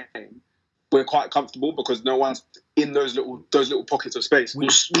the game, we're quite comfortable because no one's in those little pockets of space. We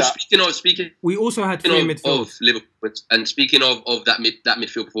also had three midfield. Of Liverpool, and speaking of that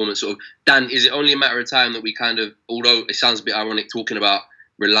midfield performance, sort of, Dan, is it only a matter of time that we kind of, although it sounds a bit ironic talking about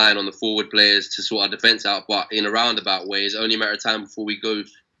relying on the forward players to sort our defence out, but in a roundabout way, it's only a matter of time before we go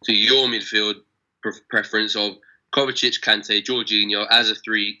to your midfield preference of Kovacic, Kante, Jorginho as a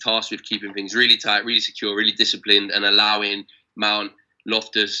three, tasked with keeping things really tight, really secure, really disciplined, and allowing Mount,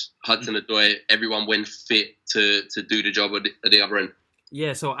 Loftus, Hudson-Odoi, everyone when fit to do the job at the other end.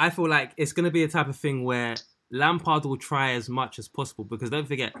 Yeah, so I feel like it's going to be a type of thing where Lampard will try as much as possible, because don't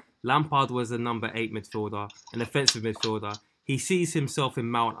forget, Lampard was a number 8 midfielder, an offensive midfielder. He sees himself in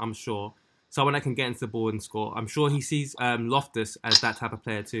Mount, I'm sure, someone that can get into the ball and score. I'm sure he sees Loftus as that type of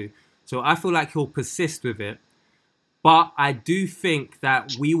player too. So I feel like he'll persist with it. But I do think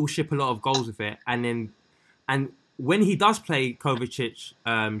that we will ship a lot of goals with it. And when he does play Kovacic,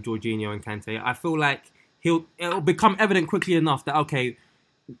 Jorginho and Kante, I feel like it'll become evident quickly enough that, okay,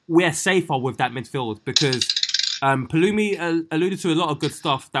 we're safer with that midfield, because Palumi alluded to a lot of good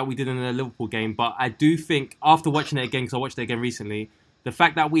stuff that we did in the Liverpool game, but I do think, after watching it again, because I watched it again recently, the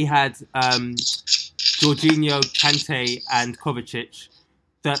fact that we had Jorginho, Kante, and Kovacic,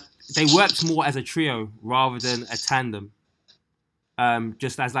 that they worked more as a trio rather than a tandem.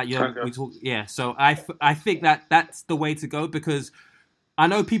 Just as like, we talk, So I think that that's the way to go, because I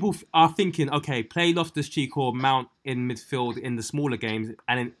know people are thinking, okay, play Loftus-Cheek or Mount in midfield in the smaller games,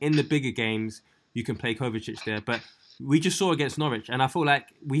 and in the bigger games you can play Kovacic there. But we just saw against Norwich, and I feel like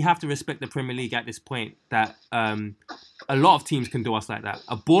we have to respect the Premier League at this point, that a lot of teams can do us like that.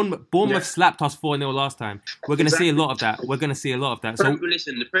 Bournemouth slapped us 4-0 last time. We're going to see a lot of that. So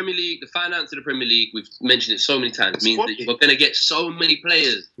listen, the Premier League, the finance of the Premier League, we've mentioned it so many times, means that you're going to get so many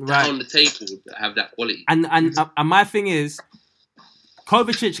players down the table that have that quality. And my thing is,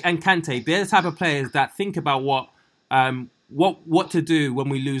 Kovacic and Kante, they're the type of players that think about what to do when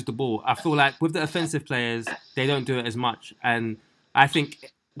we lose the ball. I feel like with the offensive players, they don't do it as much. And I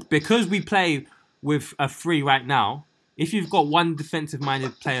think because we play with a 3 right now, if you've got one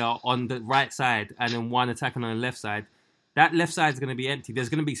defensive-minded player on the right side and then one attacking on the left side, that left side is going to be empty. There's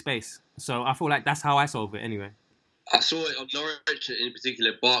going to be space. So I feel like that's how I solve it anyway. I saw it on Norwich in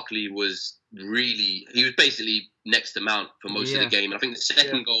particular. Barkley was basically next to Mount for most of the game. And I think the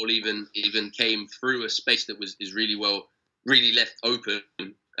second goal even came through a space that is really left open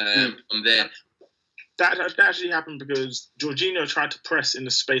from there. That actually happened because Jorginho tried to press in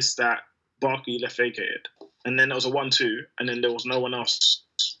the space that Barkley left vacated. And then there was a 1-2, and then there was no one else.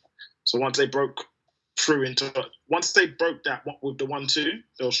 So once they broke that with the 1-2,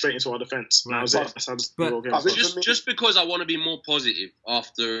 they were straight into our defence. That was it. That's how just because I want to be more positive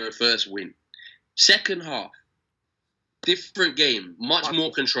after a first win. Second half, different game, much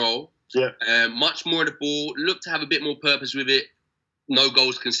more control, much more of the ball, looked to have a bit more purpose with it. No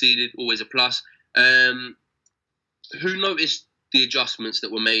goals conceded, always a plus. Who noticed the adjustments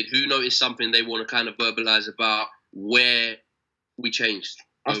that were made? Who noticed something they want to kind of verbalise about where we changed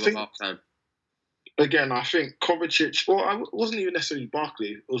over half time? Again, I think Kovacic, it wasn't even necessarily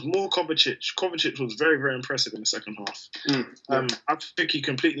Barkley, it was more Kovacic. Kovacic was very, very impressive in the second half. I think he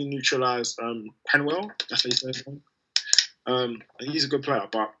completely neutralised Penwell, that's how you say his name. He's a good player,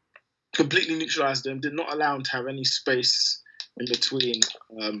 but completely neutralised him, did not allow him to have any space in between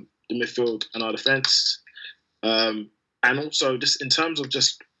the midfield and our defence. And also, just in terms of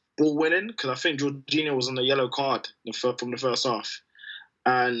just ball winning, because I think Jorginho was on the yellow card from the first half,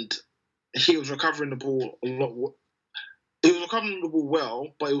 and he was recovering the ball a lot. He was recovering the ball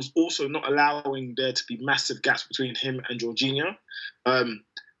well, but it was also not allowing there to be massive gaps between him and Jorginho.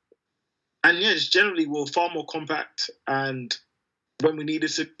 Just generally we were far more compact, and when we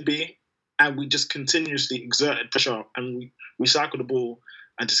needed to be, and we just continuously exerted pressure, and we recycled the ball.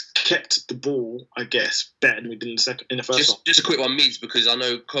 And just kept the ball, I guess, better than we did in the first half. Just a quick one, Meads, because I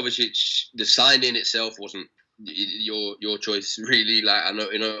know Kovacic, the signing itself wasn't your choice, really. Like I know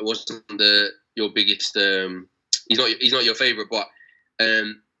it wasn't your biggest. He's not your favourite, but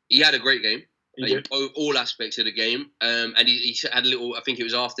he had a great game. All aspects of the game, and he had a little. I think it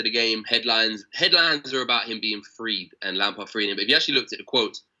was after the game. Headlines are about him being freed and Lampard freeing him. But if you actually looked at the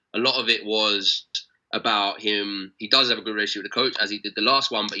quotes, a lot of it was about him. He does have a good relationship with the coach, as he did the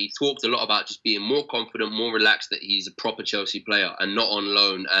last one, but he talked a lot about just being more confident, more relaxed, that he's a proper Chelsea player and not on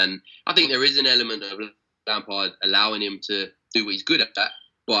loan. And I think there is an element of Lampard allowing him to do what he's good at that.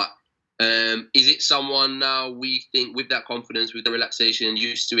 But is it someone now we think with that confidence, with the relaxation,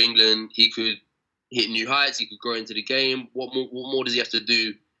 used to England, he could hit new heights, he could grow into the game? What more does he have to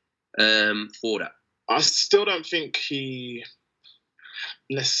do for that? I still don't think he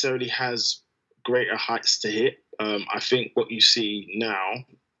necessarily has greater heights to hit. I think what you see now,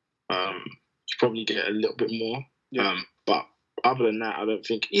 you probably get a little bit more. But other than that, I don't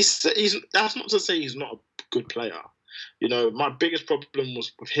think he's. That's not to say he's not a good player. You know, my biggest problem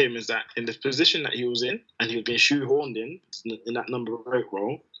was with him is that in the position that he was in, and he was being shoehorned in that number 8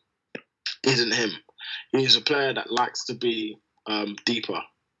 role, isn't him. He's a player that likes to be deeper,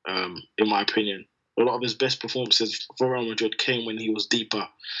 in my opinion. A lot of his best performances for Real Madrid came when he was deeper.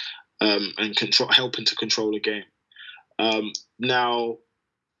 And helping to control the game. Now,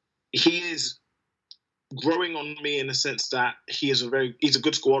 he is growing on me in the sense that he's a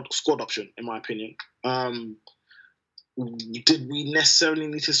good squad option, in my opinion. Did we necessarily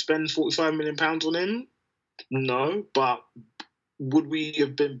need to spend £45 million on him? No, but would we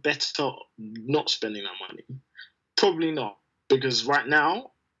have been better not spending that money? Probably not, because right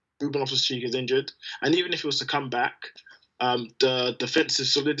now, Ruben Loftus-Cheek is injured, and even if he was to come back, the defensive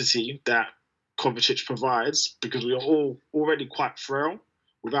solidity that Kovacic provides, because we are all already quite frail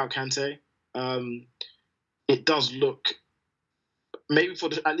without Kante, it does look, maybe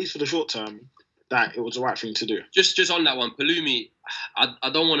at least for the short term, that it was the right thing to do. Just on that one, Palumi, I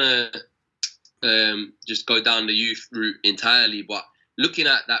don't want to just go down the youth route entirely, but looking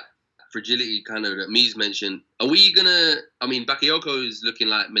at that fragility kind of that Mies mentioned, are we going to... I mean, Bakayoko is looking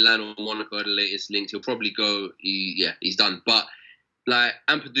like Milan or Monaco are the latest links. He'll probably go... he's done. But like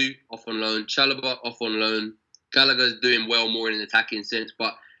Ampadu off on loan, Chalobah off on loan, Gallagher's doing well more in an attacking sense,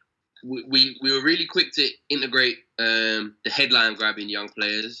 but we were really quick to integrate the headline grabbing young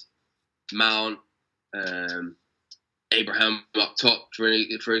players, Mount, Abraham up top,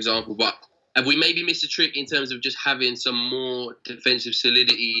 for example. But have we maybe missed a trick in terms of just having some more defensive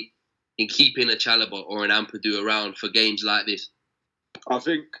solidity in keeping a Chalobah or an Ampadu around for games like this? I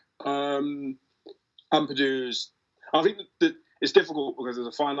think Ampadu's... I think that it's difficult because there's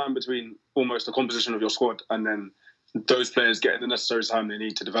a fine line between almost the composition of your squad and then those players getting the necessary time they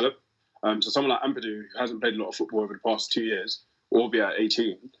need to develop. So someone like Ampadu, who hasn't played a lot of football over the past 2 years, albeit at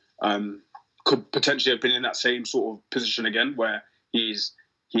 18, could potentially have been in that same sort of position again, where he's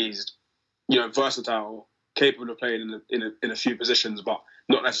versatile, capable of playing in a few positions, but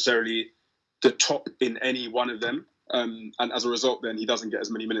not necessarily the top in any one of them. And as a result, then he doesn't get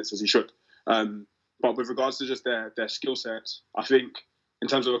as many minutes as he should. But with regards to just their skill sets, I think in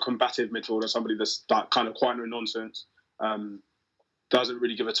terms of a combative midfielder, somebody that's like kind of quite no nonsense, doesn't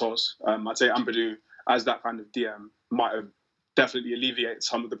really give a toss. I'd say Ampadu, as that kind of DM, might have definitely alleviated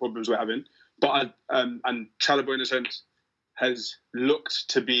some of the problems we're having. But and Chalobah, in a sense, has looked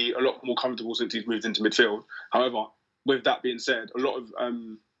to be a lot more comfortable since he's moved into midfield. However, with that being said, a lot of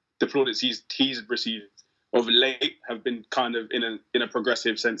the plaudits he's received of late have been kind of in a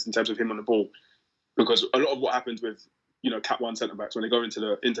progressive sense in terms of him on the ball. Because a lot of what happens with, Cat 1 centre-backs, when they go into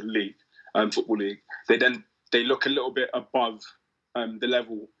the league, Football League, they look a little bit above the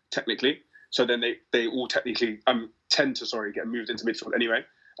level technically. So then they all technically tend to get moved into midfield anyway.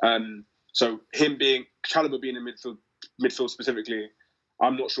 So Chalobah being in midfield specifically,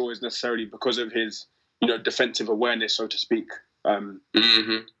 I'm not sure is necessarily because of his, defensive awareness, so to speak. But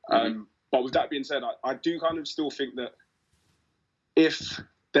with that being said, I do kind of still think that if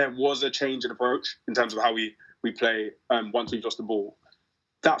there was a change in approach in terms of how we play once we've lost the ball,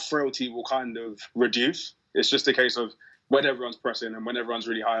 that frailty will kind of reduce. It's just a case of when everyone's pressing and when everyone's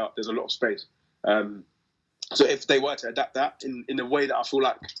really high up, there's a lot of space. So if they were to adapt that in a way that I feel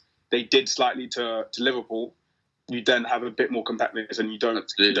like they did slightly to Liverpool, you then have a bit more compactness and you don't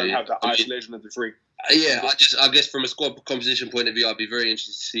have that isolation of the three. Yeah, I guess from a squad composition point of view, I'd be very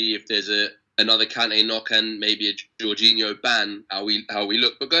interested to see if there's another Kante knock and maybe a Jorginho ban, how we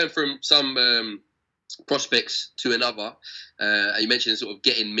look. But going from some prospects to another, you mentioned sort of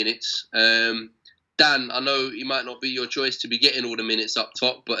getting minutes. Dan, I know it might not be your choice to be getting all the minutes up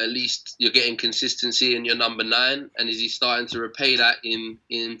top, but at least you're getting consistency in your number 9. And is he starting to repay that in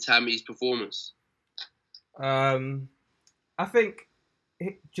Tammy's performance? I think,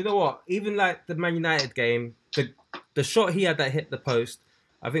 do you know what? Even like the Man United game, the shot he had that hit the post,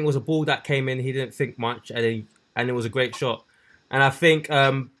 I think it was a ball that came in. He didn't think much, and it was a great shot. And I think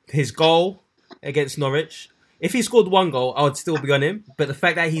his goal against Norwich, if he scored 1 goal, I would still be on him. But the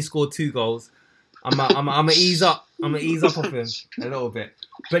fact that he scored 2 goals, I'm gonna ease up. I'm gonna ease up off him a little bit.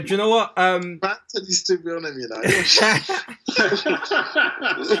 But do you know what? Matt said he's still be on him,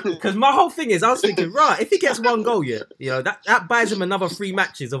 Because my whole thing is, I was thinking, right, if he gets 1 goal, that buys him another 3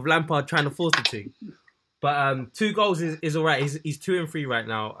 matches of Lampard trying to force the 2. But 2 goals is all right. He's 2 and 3 right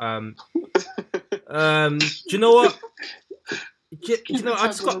now. Do you know what? Do you know? I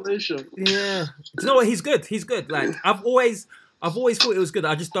just got. Yeah. Do you know what? He's good. He's good. Like I've always thought it was good.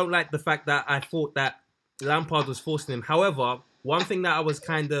 I just don't like the fact that I thought that Lampard was forcing him. However, one thing that I was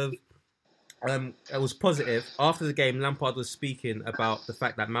kind of it was positive after the game. Lampard was speaking about the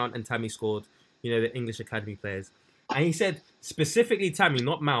fact that Mount and Tammy scored. The English academy players, and he said specifically Tammy,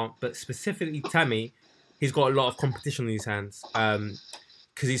 not Mount, but specifically Tammy. He's got a lot of competition in his hands.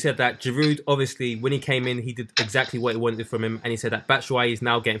 Because he said that Giroud, obviously, when he came in, he did exactly what he wanted from him. And he said that Batshuayi is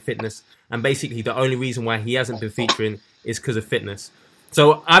now getting fitness. And basically, the only reason why he hasn't been featuring is because of fitness.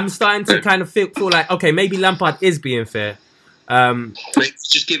 So I'm starting to kind of feel like, okay, maybe Lampard is being fair. It's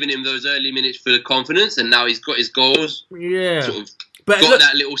just giving him those early minutes for the confidence. And now he's got his goals. Yeah. Sort of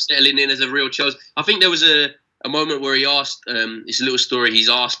that little settling in as a real Chelsea. I think there was a moment where he asked, it's a little story, he's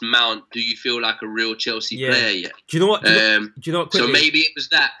asked Mount, do you feel like a real Chelsea player yet? Do you know what? Do you know what? So maybe it was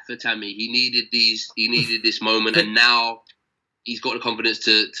that for Tammy. He needed this moment, and now he's got the confidence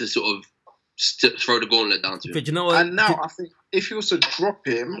to sort of throw the gauntlet down to him. But you know what? And now I think if you was to drop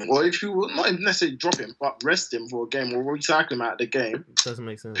him, or if you not necessarily drop him, but rest him for a game or recycle him out of the game, it doesn't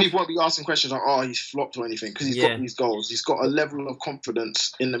make sense. People won't be asking questions like, "Oh, he's flopped" or anything, because he's got these goals. He's got a level of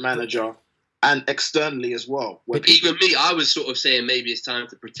confidence in the manager and externally as well. But even me, I was sort of saying maybe it's time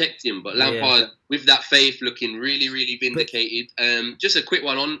to protect him. But Lampard, with that faith, looking really, really vindicated. Just a quick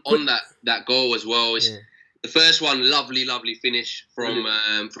one on that goal as well. The first one, lovely finish from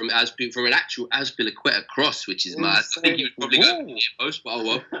an actual Azpilicueta cross, which is mad. I think he was probably going to the post, but oh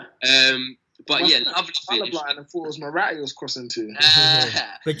well. But yeah, lovely finish. I thought it was Moratti was crossing too.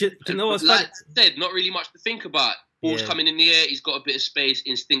 But do you know what's like I said, not really much to think about. Ball's coming in the air, he's got a bit of space,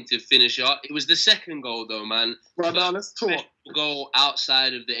 instinctive finisher. It was the second goal though, man. Right, now let's talk. Goal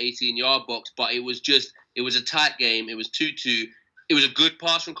outside of the 18-yard box, but it was a tight game. It was 2-2. It was a good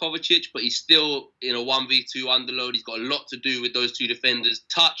pass from Kovacic, but he's still in a 1v2 underload. He's got a lot to do with those two defenders.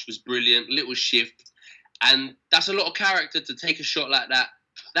 Touch was brilliant, little shift. And that's a lot of character to take a shot like that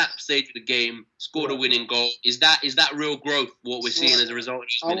stage of the game, scored a winning goal. Is that real growth, what we're seeing as a result of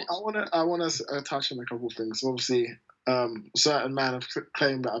these minutes? I want to touch on a couple of things. Obviously, certain man have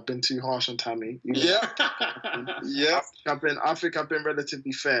claimed that I've been too harsh on Tammy. Yeah. I think I've been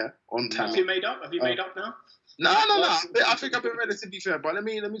relatively fair on Tammy. Have you made up now? No. I think I've been relatively fair, but let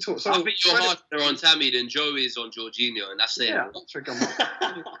me talk. So, I think you're harsher on Tammy than Joe is on Jorginho, and that's saying. Yeah,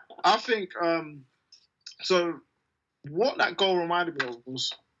 I think so. What that goal reminded me of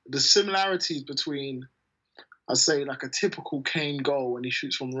was the similarities between, I'd say, like a typical Kane goal when he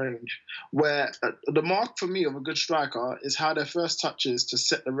shoots from range, where the mark for me of a good striker is how their first touch is to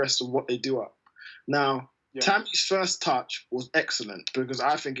set the rest of what they do up. Now, Tammy's first touch was excellent because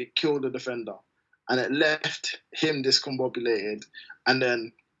I think it killed the defender and it left him discombobulated, and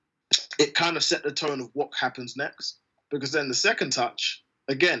then it kind of set the tone of what happens next, because then the second touch,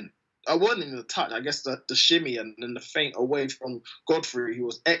 again, I wasn't even a touch. I guess the shimmy and then the feint away from Godfrey, he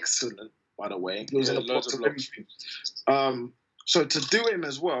was excellent, by the way. He was in the box of everything. So to do him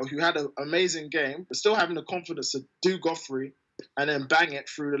as well, who had an amazing game, but still having the confidence to do Godfrey and then bang it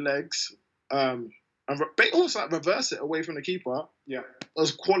through the legs, and also reverse it away from the keeper. Yeah, it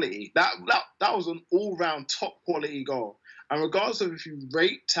was quality. That was an all-round top quality goal. And regardless of if you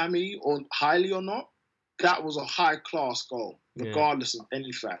rate Tammy highly or not, that was a high-class goal, regardless of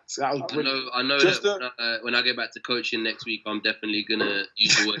any facts. That was brilliant. I know that when I get back to coaching next week, I'm definitely going to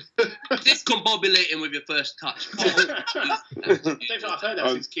use the word discombobulating with your first touch. I don't think I've heard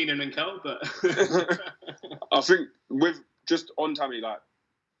that since Keenan and Kel, but... I think just on Tammy, like,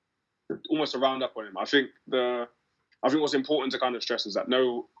 almost a round-up on him, I think what's important to kind of stress is that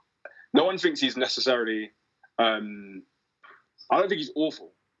no one thinks he's necessarily... I don't think he's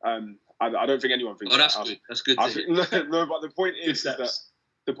awful. I don't think anyone thinks. Oh, that's good. That's good. No, but the point is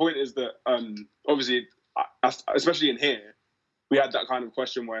that obviously, especially in here, we had that kind of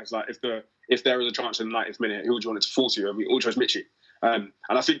question where it's like, if there is a chance in the 90th minute, who would you want it to fall to? And we all chose Michy, and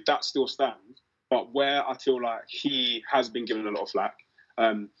I think that still stands. But where I feel like he has been given a lot of flack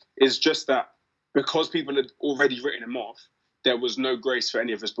is just that because people had already written him off, there was no grace for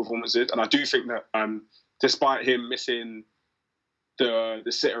any of his performances, and I do think that despite him missing the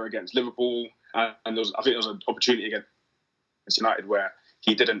sitter against Liverpool, and I think there was an opportunity against United where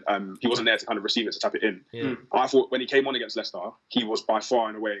he wasn't there to kind of receive it, to tap it in. Yeah. I thought when he came on against Leicester, he was by far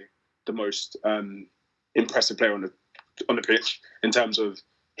and away the most impressive player on the pitch in terms of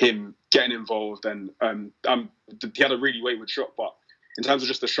him getting involved, and he had a really wayward shot, but in terms of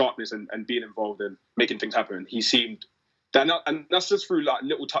just the sharpness and being involved and making things happen, he seemed and that's just through like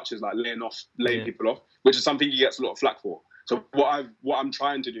little touches, like laying people off, which is something he gets a lot of flack for. So what I'm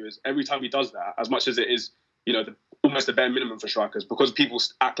trying to do is every time he does that, as much as it is, almost the bare minimum for strikers, because people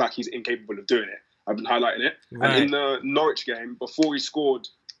act like he's incapable of doing it, I've been highlighting it. Right. And in the Norwich game, before he scored,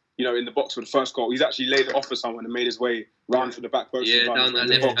 in the box for the first goal, he's actually laid it off for someone and made his way round for the back post. Yeah, down that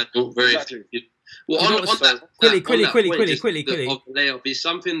left hand. Very exactly. Well, on that, quickly. Layoff is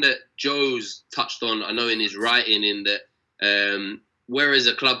something that Joe's touched on, I know, in his writing, in that whereas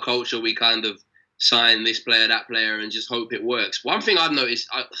a club culture, we kind of sign this player, that player, and just hope it works. One thing I've noticed,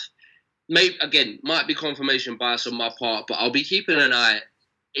 might be confirmation bias on my part, but I'll be keeping an eye.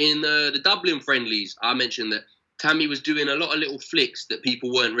 In the Dublin friendlies, I mentioned that Tammy was doing a lot of little flicks that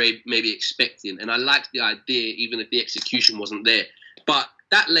people weren't maybe expecting, and I liked the idea, even if the execution wasn't there. But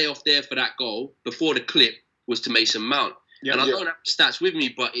that layoff there for that goal, before the clip, was to Mason Mount. And I don't have the stats with me,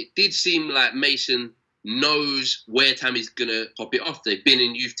 but it did seem like Mason knows where Tammy's going to pop it off. They've been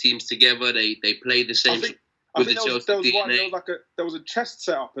in youth teams together. They play the same with the Chelsea DNA. There was a chest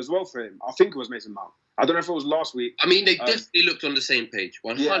set up as well for him. I think it was Mason Mount. I don't know if it was last week. I mean, they definitely looked on the same page.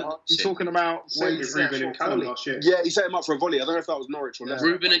 100%. Yeah, you're talking about Ruben and Callum last year. Yeah, he set him up for a volley. I don't know if that was Norwich or Leicester.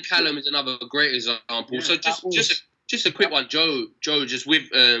 Ruben and Callum is another great example. Yeah, so just a quick one, Joe. Just with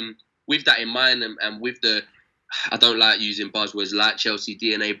that in mind, and with the I don't like using buzzwords like Chelsea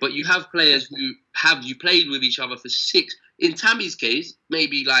DNA, but you have players who you played with each other for 6, in Tammy's case,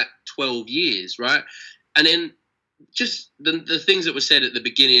 maybe like 12 years, right? And then just the things that were said at the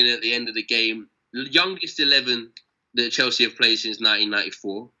beginning and at the end of the game, the youngest 11 that Chelsea have played since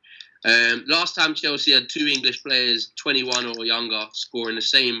 1994. Last time Chelsea had 2 English players, 21 or younger, scoring the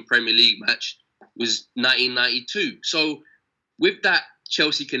same Premier League match was 1992. So with that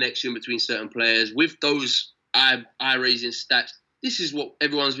Chelsea connection between certain players, with those eye-raising stats, this is what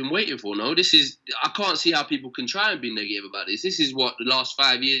everyone's been waiting for, no? I can't see how people can try and be negative about this. This is what the last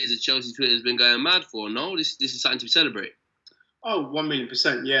 5 years of Chelsea Twitter has been going mad for, no? This is something to celebrate. Oh,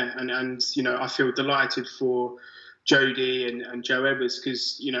 1,000,000%, yeah. And I feel delighted for Jody and Joe Edwards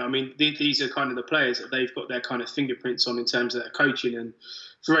because, these are kind of the players that they've got their kind of fingerprints on in terms of their coaching. And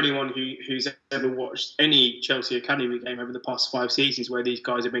for anyone who's ever watched any Chelsea Academy game over the past 5 seasons where these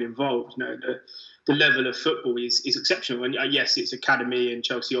guys have been involved, the level of football is exceptional. And yes, it's academy and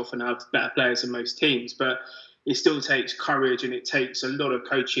Chelsea often have better players than most teams, but it still takes courage and it takes a lot of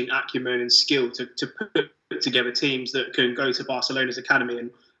coaching acumen and skill to put together teams that can go to Barcelona's academy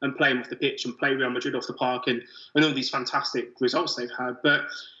and play them off the pitch and play Real Madrid off the park and all these fantastic results they've had. But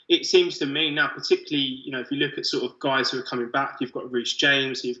it seems to me now, particularly, if you look at sort of guys who are coming back, you've got Reece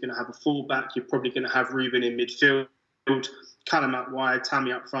James, you're going to have a fullback, you're probably going to have Ruben in midfield, Callum out wide,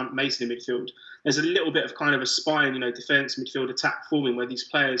 Tammy up front, Mason in midfield. There's a little bit of kind of a spine, defence, midfield, attack forming where these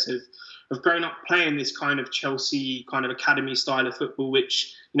players have grown up playing this kind of Chelsea kind of academy style of football,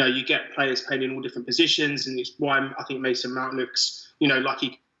 which, you get players playing in all different positions. And it's why I think Mason Mount looks, like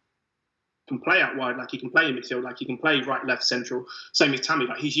he can play out wide, like he can play in midfield, like he can play right, left, central. Same with Tammy,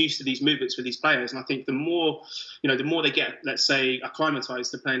 like he's used to these movements for these players. And I think the more they get, let's say,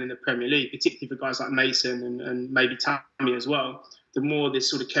 acclimatised to playing in the Premier League, particularly for guys like Mason and maybe Tammy as well, the more this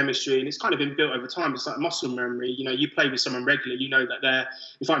sort of chemistry, and it's kind of been built over time. It's like muscle memory. You play with someone regularly, that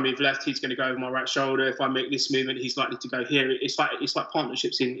if I move left, he's going to go over my right shoulder. If I make this movement, he's likely to go here. It's like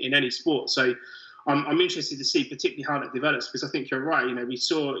partnerships in any sport. So I'm interested to see particularly how that develops, because I think you're right. We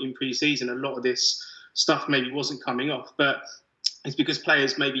saw in pre-season a lot of this stuff maybe wasn't coming off, but it's because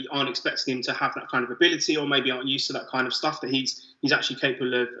players maybe aren't expecting him to have that kind of ability, or maybe aren't used to that kind of stuff that he's actually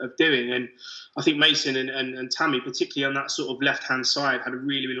capable of doing. And I think Mason and Tammy, particularly on that sort of left-hand side, had a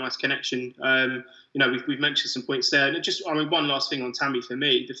really, really nice connection. We've mentioned some points there. And one last thing on Tammy for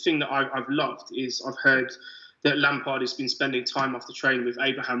me, the thing that I've loved is I've heard that Lampard has been spending time after training with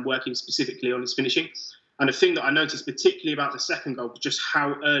Abraham working specifically on his finishing. And the thing that I noticed particularly about the second goal was just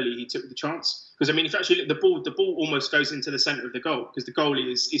how early he took the chance. Because, if you actually look, the ball almost goes into the centre of the goal because the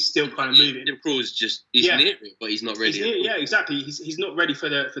goalie is still kind of moving. The Cruz near it, but he's not ready. Yeah, exactly. He's not ready for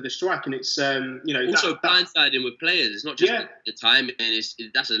the strike, and it's also blindsiding with players. It's not just the timing.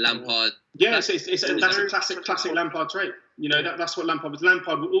 That's a Lampard. Yeah, that's a classic Lampard trait. That's what Lampard was.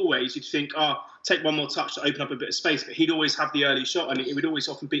 Lampard would always, you'd think, take one more touch to open up a bit of space, but he'd always have the early shot, and it would always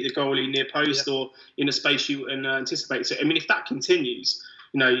often beat the goalie near post or in a space you wouldn't anticipate. So, if that continues,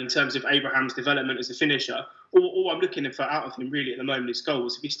 in terms of Abraham's development as a finisher, all I'm looking for out of him really at the moment is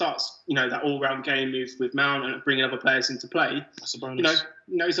goals. If he starts, that all-round game with Mount and bringing other players into play, that's a bonus.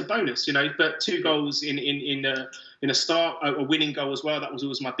 It's a bonus. But 2 goals in a start, a winning goal as well. That was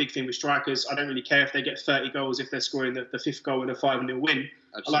always my big thing with strikers. I don't really care if they get 30 goals if they're scoring the 5th goal in a 5-0 win.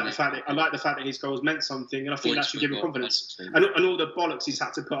 Absolutely. I like the fact that his goals meant something, and I think that should give him confidence. And all the bollocks he's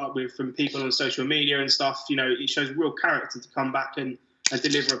had to put up with from people on social media and stuff, it shows real character to come back and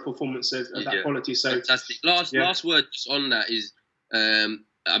deliver a performance of that quality. So fantastic. Last word on that is,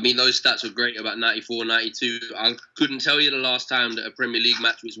 those stats are great about 94, 92. I couldn't tell you the last time that a Premier League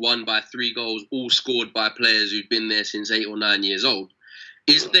match was won by 3 goals, all scored by players who'd been there since 8 or 9 years old.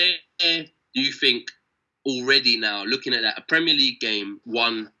 Is there, do you think, already now, looking at that, a Premier League game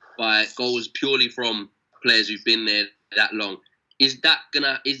won by goals purely from players who've been there that long? Is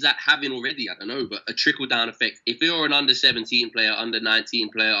that having already, I don't know, but a trickle-down effect? If you're an under-17 player,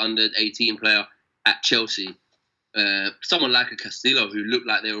 under-19 player, under-18 player at Chelsea, someone like a Castillo who looked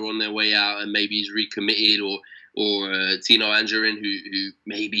like they were on their way out and maybe he's recommitted, or Tino Anjorin who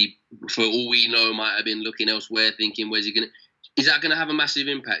maybe, for all we know, might have been looking elsewhere, thinking, where's he going to... Is that going to have a massive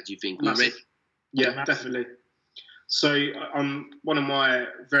impact, do you think? Massive. Yeah, definitely. So one of my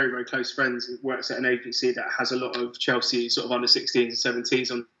very, very close friends works at an agency that has a lot of Chelsea sort of under 16s and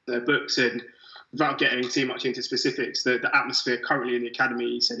 17s on their books. And without getting too much into specifics, the atmosphere currently in the academy,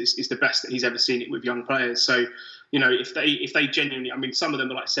 he said, is the best that he's ever seen it with young players. So, if they genuinely, some of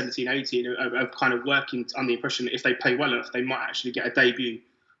them are like 17, 18, are kind of working on the impression that if they play well enough, they might actually get a debut,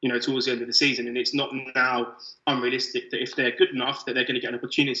 towards the end of the season. And it's not now unrealistic that if they're good enough, that they're going to get an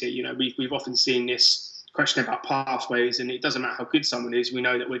opportunity. We've often seen this question about pathways, and it doesn't matter how good someone is. We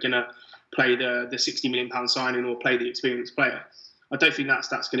know that we're going to play the £60 million signing or play the experienced player. I don't think that's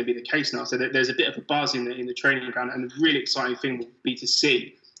going to be the case now. So there's a bit of a buzz in the training ground, and the really exciting thing will be to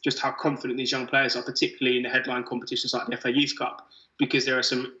see just how confident these young players are, particularly in the headline competitions like the FA Youth Cup, because there are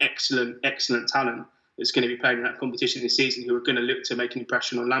some excellent talent that's going to be playing in that competition this season who are going to look to make an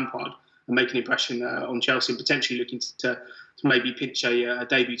impression on Lampard and make an impression on Chelsea, and potentially looking to maybe pinch a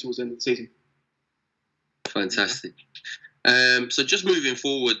debut towards the end of the season. Fantastic. So just moving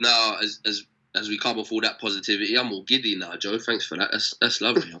forward now, as we come off all that positivity, I'm all giddy now, Joe. Thanks for that. That's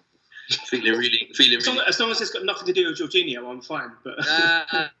lovely. feeling really. As long as it's got nothing to do with Jorginho, I'm fine. But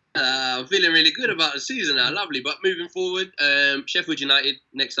I'm feeling really good about the season now. Lovely. But moving forward, Sheffield United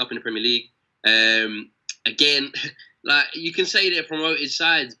next up in the Premier League. Again, like you can say they're promoted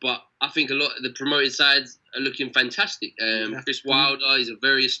sides, but I think a lot of the promoted sides are looking fantastic. Chris Wilder is a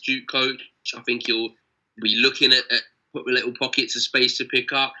very astute coach. I think he'll be looking at little pockets of space to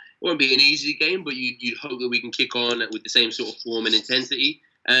pick up. It won't be an easy game, but you'd hope that we can kick on with the same sort of form and intensity.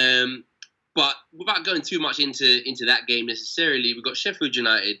 But without going too much into that game necessarily, we've got Sheffield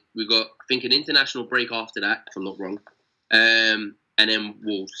United. We've got, I think, an international break after that, if I'm not wrong, and then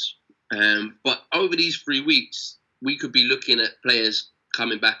Wolves. But over these 3 weeks, we could be looking at players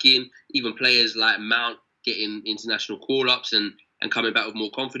coming back in, even players like Mount getting international call-ups and coming back with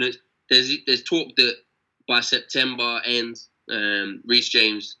more confidence. There's talk that by September end, Reece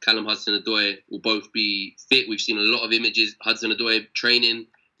James, Callum Hudson-Odoi will both be fit. We've seen a lot of images. Hudson-Odoi training.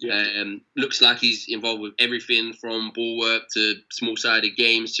 Looks like he's involved with everything from ball work to small-sided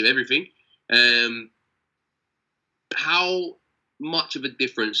games to everything. How much of a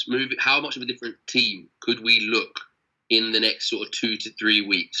different team could we look in the next sort of 2 to 3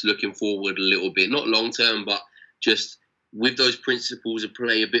 weeks, looking forward a little bit? Not long-term, but just with those principles of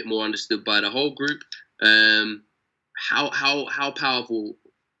play a bit more understood by the whole group. How powerful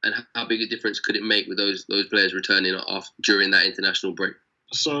and how big a difference could it make with those players returning off during that international break?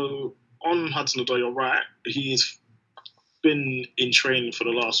 So on Hudson-Odoi, you're right. He's been in training for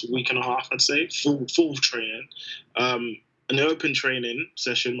the last week and a half, I'd say, full training. In the open training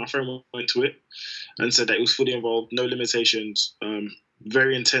session, my friend went to it and said that he was fully involved, no limitations,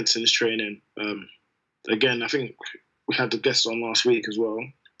 very intense in his training. Again, I think we had the guest on last week as well.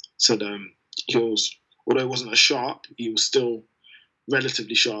 Said he was, although he wasn't as sharp, he was still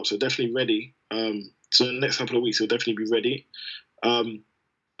relatively sharp, so definitely ready. So in the next couple of weeks, he'll definitely be ready.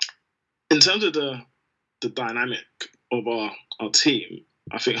 In terms of the dynamic of our team,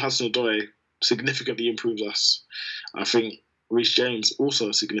 I think Hudson-Odoi significantly improves us. I think Reece James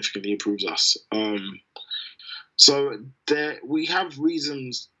also significantly improves us. So we have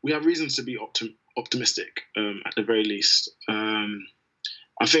reasons to be optimistic at the very least.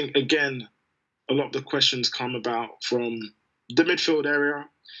 I think again, a lot of the questions come about from the midfield area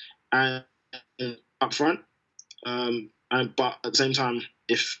and up front. But at the same time,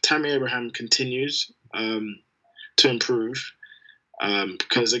 if Tammy Abraham continues to improve,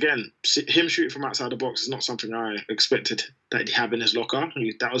 because again, him shooting from outside the box is not something I expected that he'd have in his locker.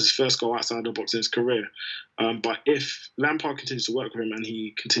 That was his first goal outside the box in his career. But if Lampard continues to work with him and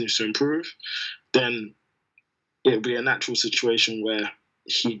he continues to improve, then it'll be a natural situation where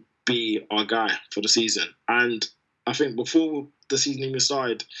he'd be our guy for the season. And I think before the season even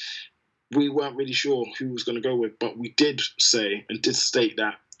started, we weren't really sure who was going to go with, but we did say and did state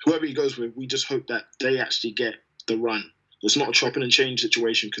that whoever he goes with, we just hope that they actually get the run. It's not a chopping and change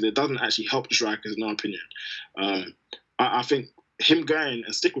situation because it doesn't actually help the strikers, in our opinion. I think him going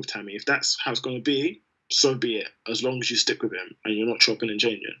and stick with Tammy, if that's how it's going to be, so be it, as long as you stick with him and you're not chopping and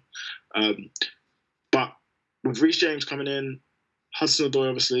changing. But with Reece James coming in, Hudson-Odoi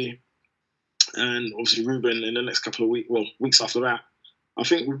obviously, and obviously Ruben in the next couple of weeks after that, I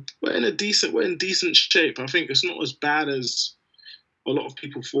think we're in decent shape. I think it's not as bad as a lot of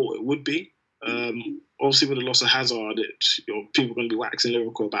people thought it would be. Obviously, with the loss of Hazard, people are going to be waxing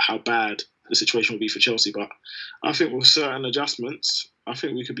lyrical about how bad the situation will be for Chelsea. But I think with certain adjustments, I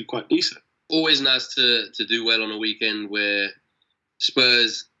think we could be quite decent. Always nice to do well on a weekend where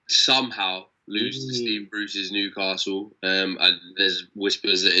Spurs somehow lose to Steve Bruce's Newcastle. And there's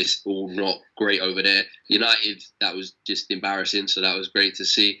whispers that it's all not great over there. United, that was just embarrassing, so that was great to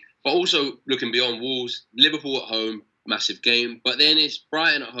see. But also, looking beyond Wolves, Liverpool at home, massive game. But then it's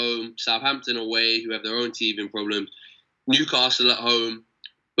Brighton at home, Southampton away, who have their own teething problems, Newcastle at home,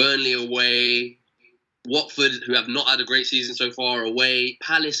 Burnley away, Watford, who have not had a great season so far, away,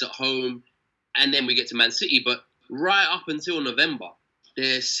 Palace at home, and then we get to Man City. But right up until November,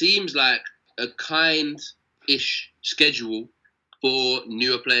 there seems like a kind-ish schedule for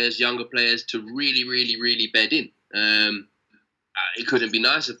newer players, younger players to really, really, really bed in. It couldn't be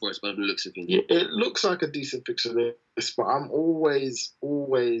nicer for us by the looks of things. Yeah, it looks like a decent fixture list, but I'm always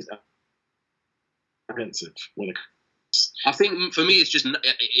apprehensive when it comes. I think for me,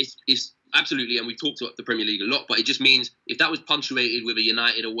 it's absolutely, and we've talked about the Premier League a lot, but it just means if that was punctuated with a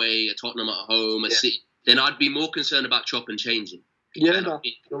United away, a Tottenham at home, a City, then I'd be more concerned about chop and changing. Yeah,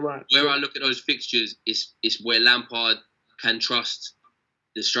 you're right. Where I look at those fixtures, it's where Lampard can trust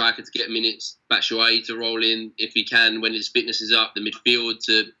the striker to get minutes, Batshuayi to roll in if he can when his fitness is up, the midfield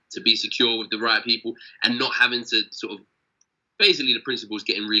to be secure with the right people, and not having to sort of, basically the principles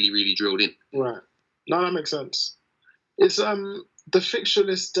getting really, really drilled in. Right. No, that makes sense. It's the fixture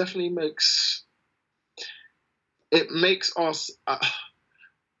list definitely makes us.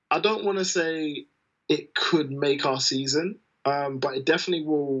 I don't want to say it could make our season, but it definitely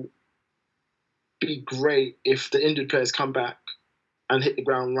will be great if the injured players come back and hit the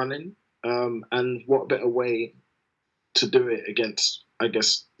ground running. And what better way to do it against, I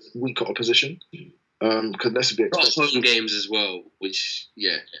guess, weaker opposition? Because let's be expected. Home games as well, which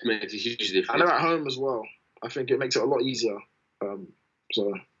makes a huge difference. And they're at home as well. I think it makes it a lot easier.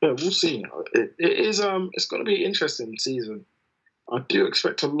 So yeah, we'll see. It is. It's going to be an interesting season. I do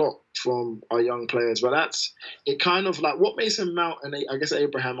expect a lot from our young players, but that's it. Kind of like what Mason Mount and I guess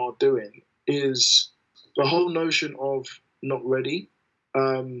Abraham are doing is the whole notion of not ready.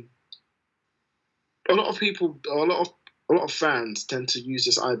 A lot of people, a lot of fans tend to use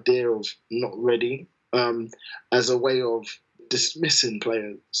this idea of not ready as a way of dismissing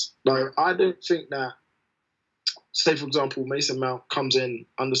players. Like, I don't think that, say for example, Mason Mount comes in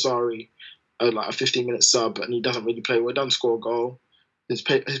under Sarri, like a 15-minute sub, and he doesn't really play well, doesn't score a goal, his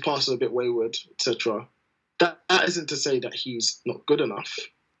passes are a bit wayward, etc. That isn't to say that he's not good enough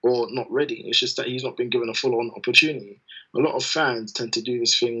or not ready. It's just that he's not been given a full-on opportunity. A lot of fans tend to do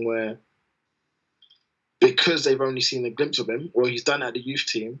this thing where, because they've only seen a glimpse of him, or he's done it at the youth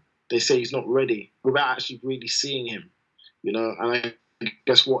team, they say he's not ready without actually really seeing him. You know, and I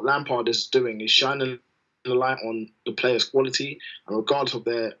guess what Lampard is doing is shining the light on the players' quality, and regardless of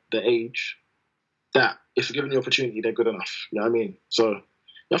their age, that if you're given the opportunity, they're good enough. You know what I mean? So you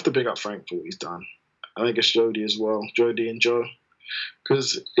have to big up Frank for what he's done. And I guess Jody as well, Jody and Joe,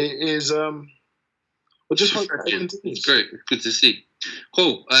 because it is. We'll just hope that it continues. It's great, good to see.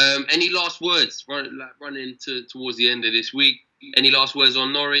 Cool. Any last words? Running towards the end of this week. Any last words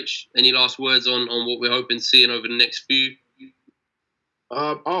on Norwich? Any last words on what we're hoping to see over the next few?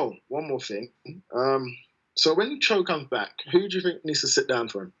 One more thing. So when Cho comes back, who do you think needs to sit down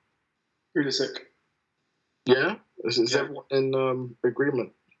for him? Pulisic. Yeah? Is everyone in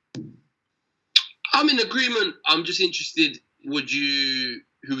agreement? I'm in agreement. I'm just interested, who would you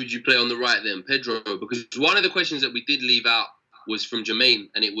play on the right then? Pedro? Because one of the questions that we did leave out was from Jermaine,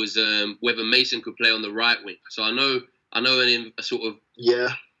 and it was whether Mason could play on the right wing. So I know a sort of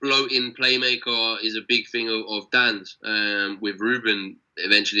floating playmaker is a big thing of Dan's with Ruben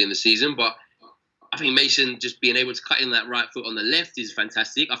eventually in the season, but I think Mason just being able to cut in that right foot on the left is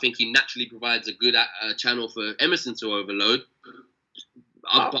fantastic. I think he naturally provides a good channel for Emerson to overload.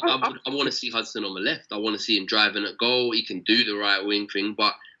 I want to see Hudson on the left. I want to see him driving at goal. He can do the right wing thing,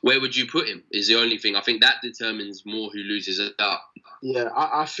 but where would you put him is the only thing. I think that determines more who loses out. Yeah,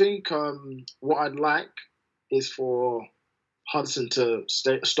 I think what I'd like is for Hudson to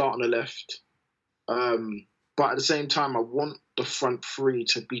start on the left. But at the same time, I want the front three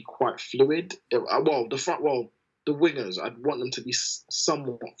to be quite fluid. The wingers, I'd want them to be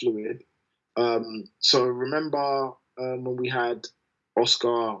somewhat fluid. So remember when we had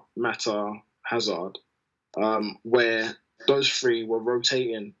Oscar, Mata, Hazard, where those three were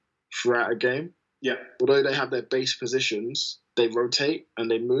rotating throughout a game. Yeah. Although they have their base positions, they rotate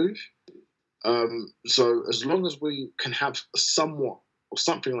and they move. So as long as we can have somewhat or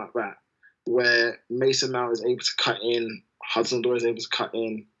something like that, where Mason Mount is able to cut in, Hudson-Odoi is able to cut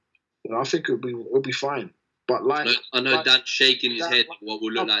in, I think it'll be fine. But I know Dan's shaking his head at what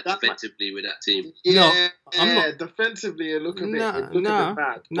will look like defensively with that team. Defensively it look a bit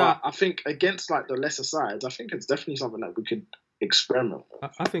bad. But I think against like the lesser sides, I think it's definitely something that we could experiment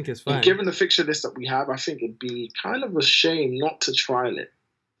with. I think it's fine. And given the fixture list that we have, I think it'd be kind of a shame not to trial it.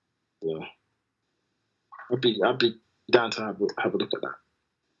 Yeah, I'd be down to have a look at that.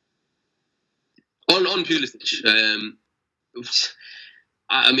 On Pulisic,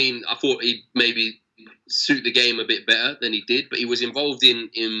 I mean, I thought he'd maybe suit the game a bit better than he did, but he was involved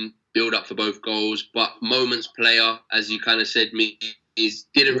in build-up for both goals, but moments player, as you kind of said,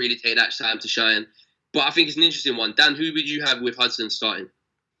 didn't really take that time to shine. But I think it's an interesting one. Dan, who would you have with Hudson starting?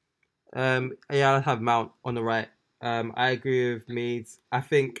 I'll have Mount on the right. I agree with Meads. I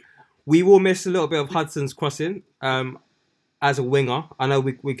think we will miss a little bit of Hudson's crossing as a winger. I know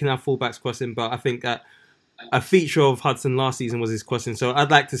we can have fullbacks crossing, but I think that a feature of Hudson last season was his crossing. So I'd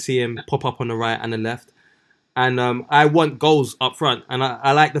like to see him pop up on the right and the left. And I want goals up front. And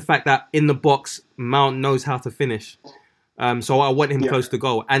I like the fact that in the box, Mount knows how to finish. So I want him close to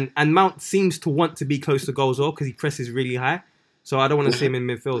goal. And Mount seems to want to be close to goal as well because he presses really high. So I don't want to see him in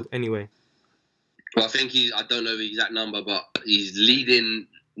midfield anyway. Well, I think I don't know the exact number, but he's leading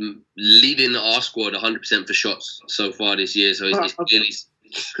our squad 100% for shots so far this year. So it's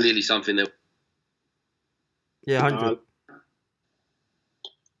clearly something that... Yeah, 100.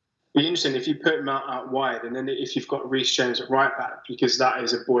 Be interesting if you put Mount out wide, and then if you've got Reece James at right back, because that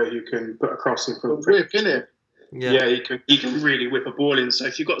is a boy who can put a cross in for a whip, innit? Yeah, he can really whip a ball in. So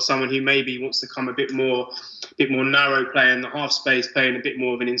if you've got someone who maybe wants to come a bit more narrow play in the half space, playing a bit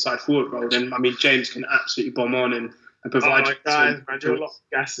more of an inside forward role, then I mean James can absolutely bomb on and provide. Oh my God, man, you're a lot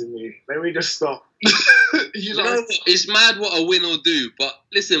gassing me. Let me just stop. you know what? It's mad what a win will do, but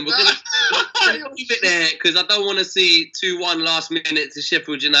listen, we're gonna keep it there because I don't want to see 2-1 last minute to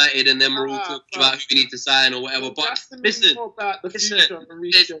Sheffield United and then we're all talking about who we need to sign or whatever. But listen,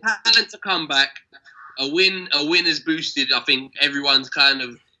 there's talent to come back. A win is boosted. I think everyone's kind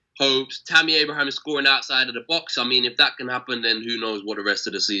of hopes. Tammy Abraham is scoring outside of the box. I mean, if that can happen, then who knows what the rest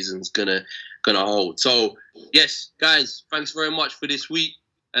of the season's gonna hold. So, yes, guys, thanks very much for this week.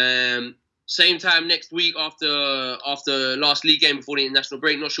 Same time next week after last league game before the international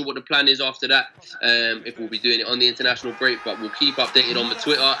break. Not sure what the plan is after that. If we'll be doing it on the international break, but we'll keep updated on the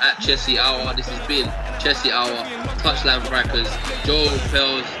Twitter at Chelsea Hour. This has been Chelsea Hour, Touchline Frackers, Joel,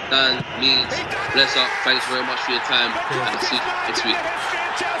 Pels, Dan, Meads, bless up. Thanks very much for your time, and I'll see you next week.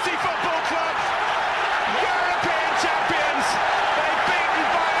 Chelsea Football Club, European champions. They've beaten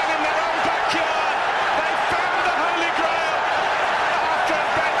Bayern in their own backyard. They found the Holy Grail after a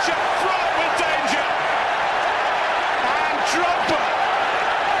venture fraught with danger. And Drogba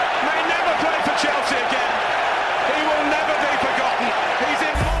may never play for Chelsea again. He will never be forgotten. He's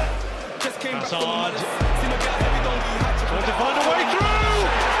in. Just came hard. Trying to find a way through.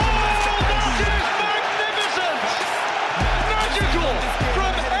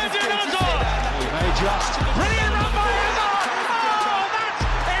 Just brilliant run by Emma! Oh, that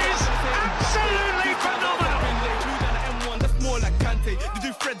is absolutely phenomenal! That's more like Kante. You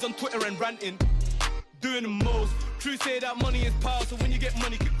do threads on Twitter and ranting, doing the most. True say that money is power, so when you get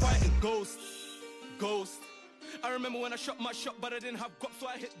money, keep quiet and ghost. I remember when I shot my shot, but I didn't have guap, so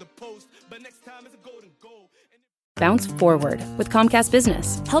I hit the post. But next time it's a golden goal. Bounce forward with Comcast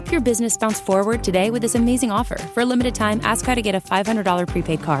Business. Help your business bounce forward today with this amazing offer. For a limited time, ask how to get a $500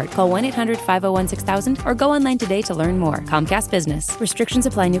 prepaid card. Call 1-800-501-6000 or go online today to learn more. Comcast Business. Restrictions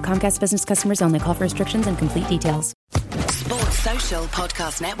apply. New Comcast Business customers only. Call for restrictions and complete details. Sports Social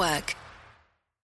Podcast Network.